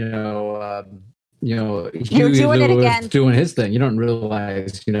and You're Huey doing Lewis it again. Doing his thing. You don't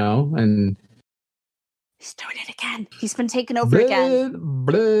realize, and he's doing it again. He's been taken over again.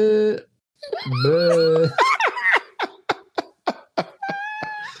 Bleh, bleh.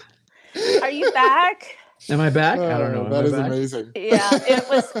 Are you back? Am I back? I don't know. That is amazing. Yeah,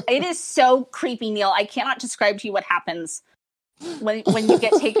 it is so creepy, Neil. I cannot describe to you what happens when you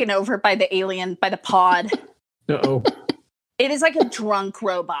get taken over by the alien, by the pod. Uh-oh. It is like a drunk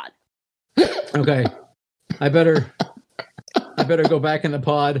robot. Okay. I better go back in the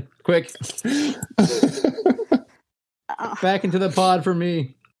pod. Quick. Back into the pod for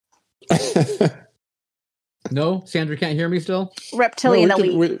me. No? Sandra can't hear me still? Reptilian No,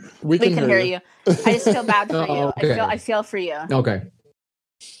 elite. We can hear you. I just feel bad for you. Okay. I feel for you. Okay.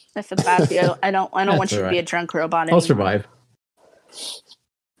 I feel bad for you. I don't want you to be a drunk robot anymore. I'll survive.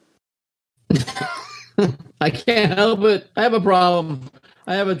 I can't help it. I have a problem.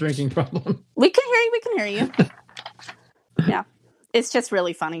 I have a drinking problem. We can hear you. Yeah. It's just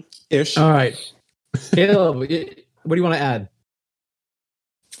really funny. Ish. All right. Caleb, what do you want to add?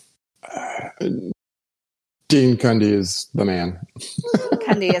 Dean Cundey is the man.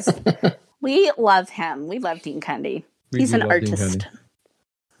 Cundey is. We love him. We love Dean Cundey. He's an artist.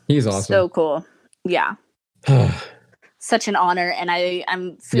 He's awesome. So cool. Yeah. Such an honor. And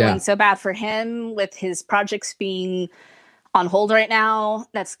I'm feeling so bad for him with his projects being on hold right now.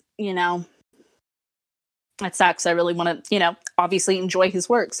 That's, that sucks. I really want to, obviously enjoy his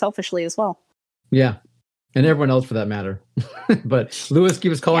work selfishly as well. Yeah. And everyone else for that matter. But Lewis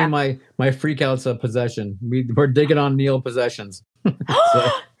keeps calling my freakouts a possession. We're digging on Neil possessions. So.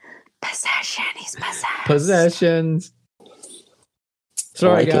 Possession. He's possessed. Possessions.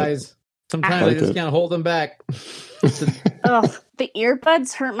 Sorry, like it. guys. Sometimes Like I just it. can't hold them back. Oh, the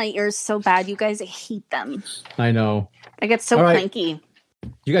earbuds hurt my ears so bad. You guys, I hate them. I know. I get so All right. cranky.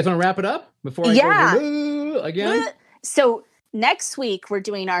 You guys want to wrap it up before I Yeah. go again? So next week we're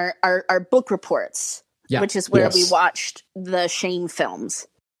doing our book reports, Yeah. which is where Yes. we watched the Shame films.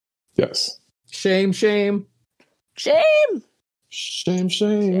 Yes. Shame. Shame. Shame, shame,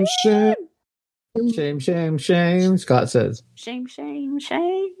 shame. Shame. Scott says. Shame.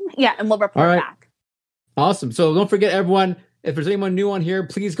 Yeah, and we'll report All right. back. Awesome. So don't forget, everyone, if there's anyone new on here,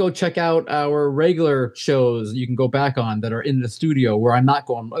 please go check out our regular shows you can go back on that are in the studio where I'm not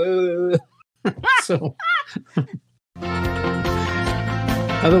going. So,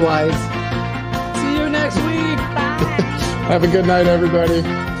 otherwise, see you next week. Have a good night, everybody.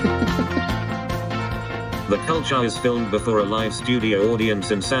 The Culture is filmed before a live studio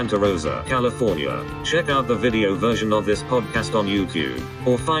audience in Santa Rosa, California. Check out the video version of this podcast on YouTube,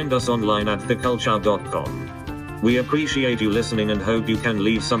 or find us online at theculture.com. We appreciate you listening and hope you can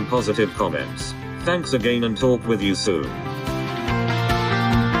leave some positive comments. Thanks again and talk with you soon.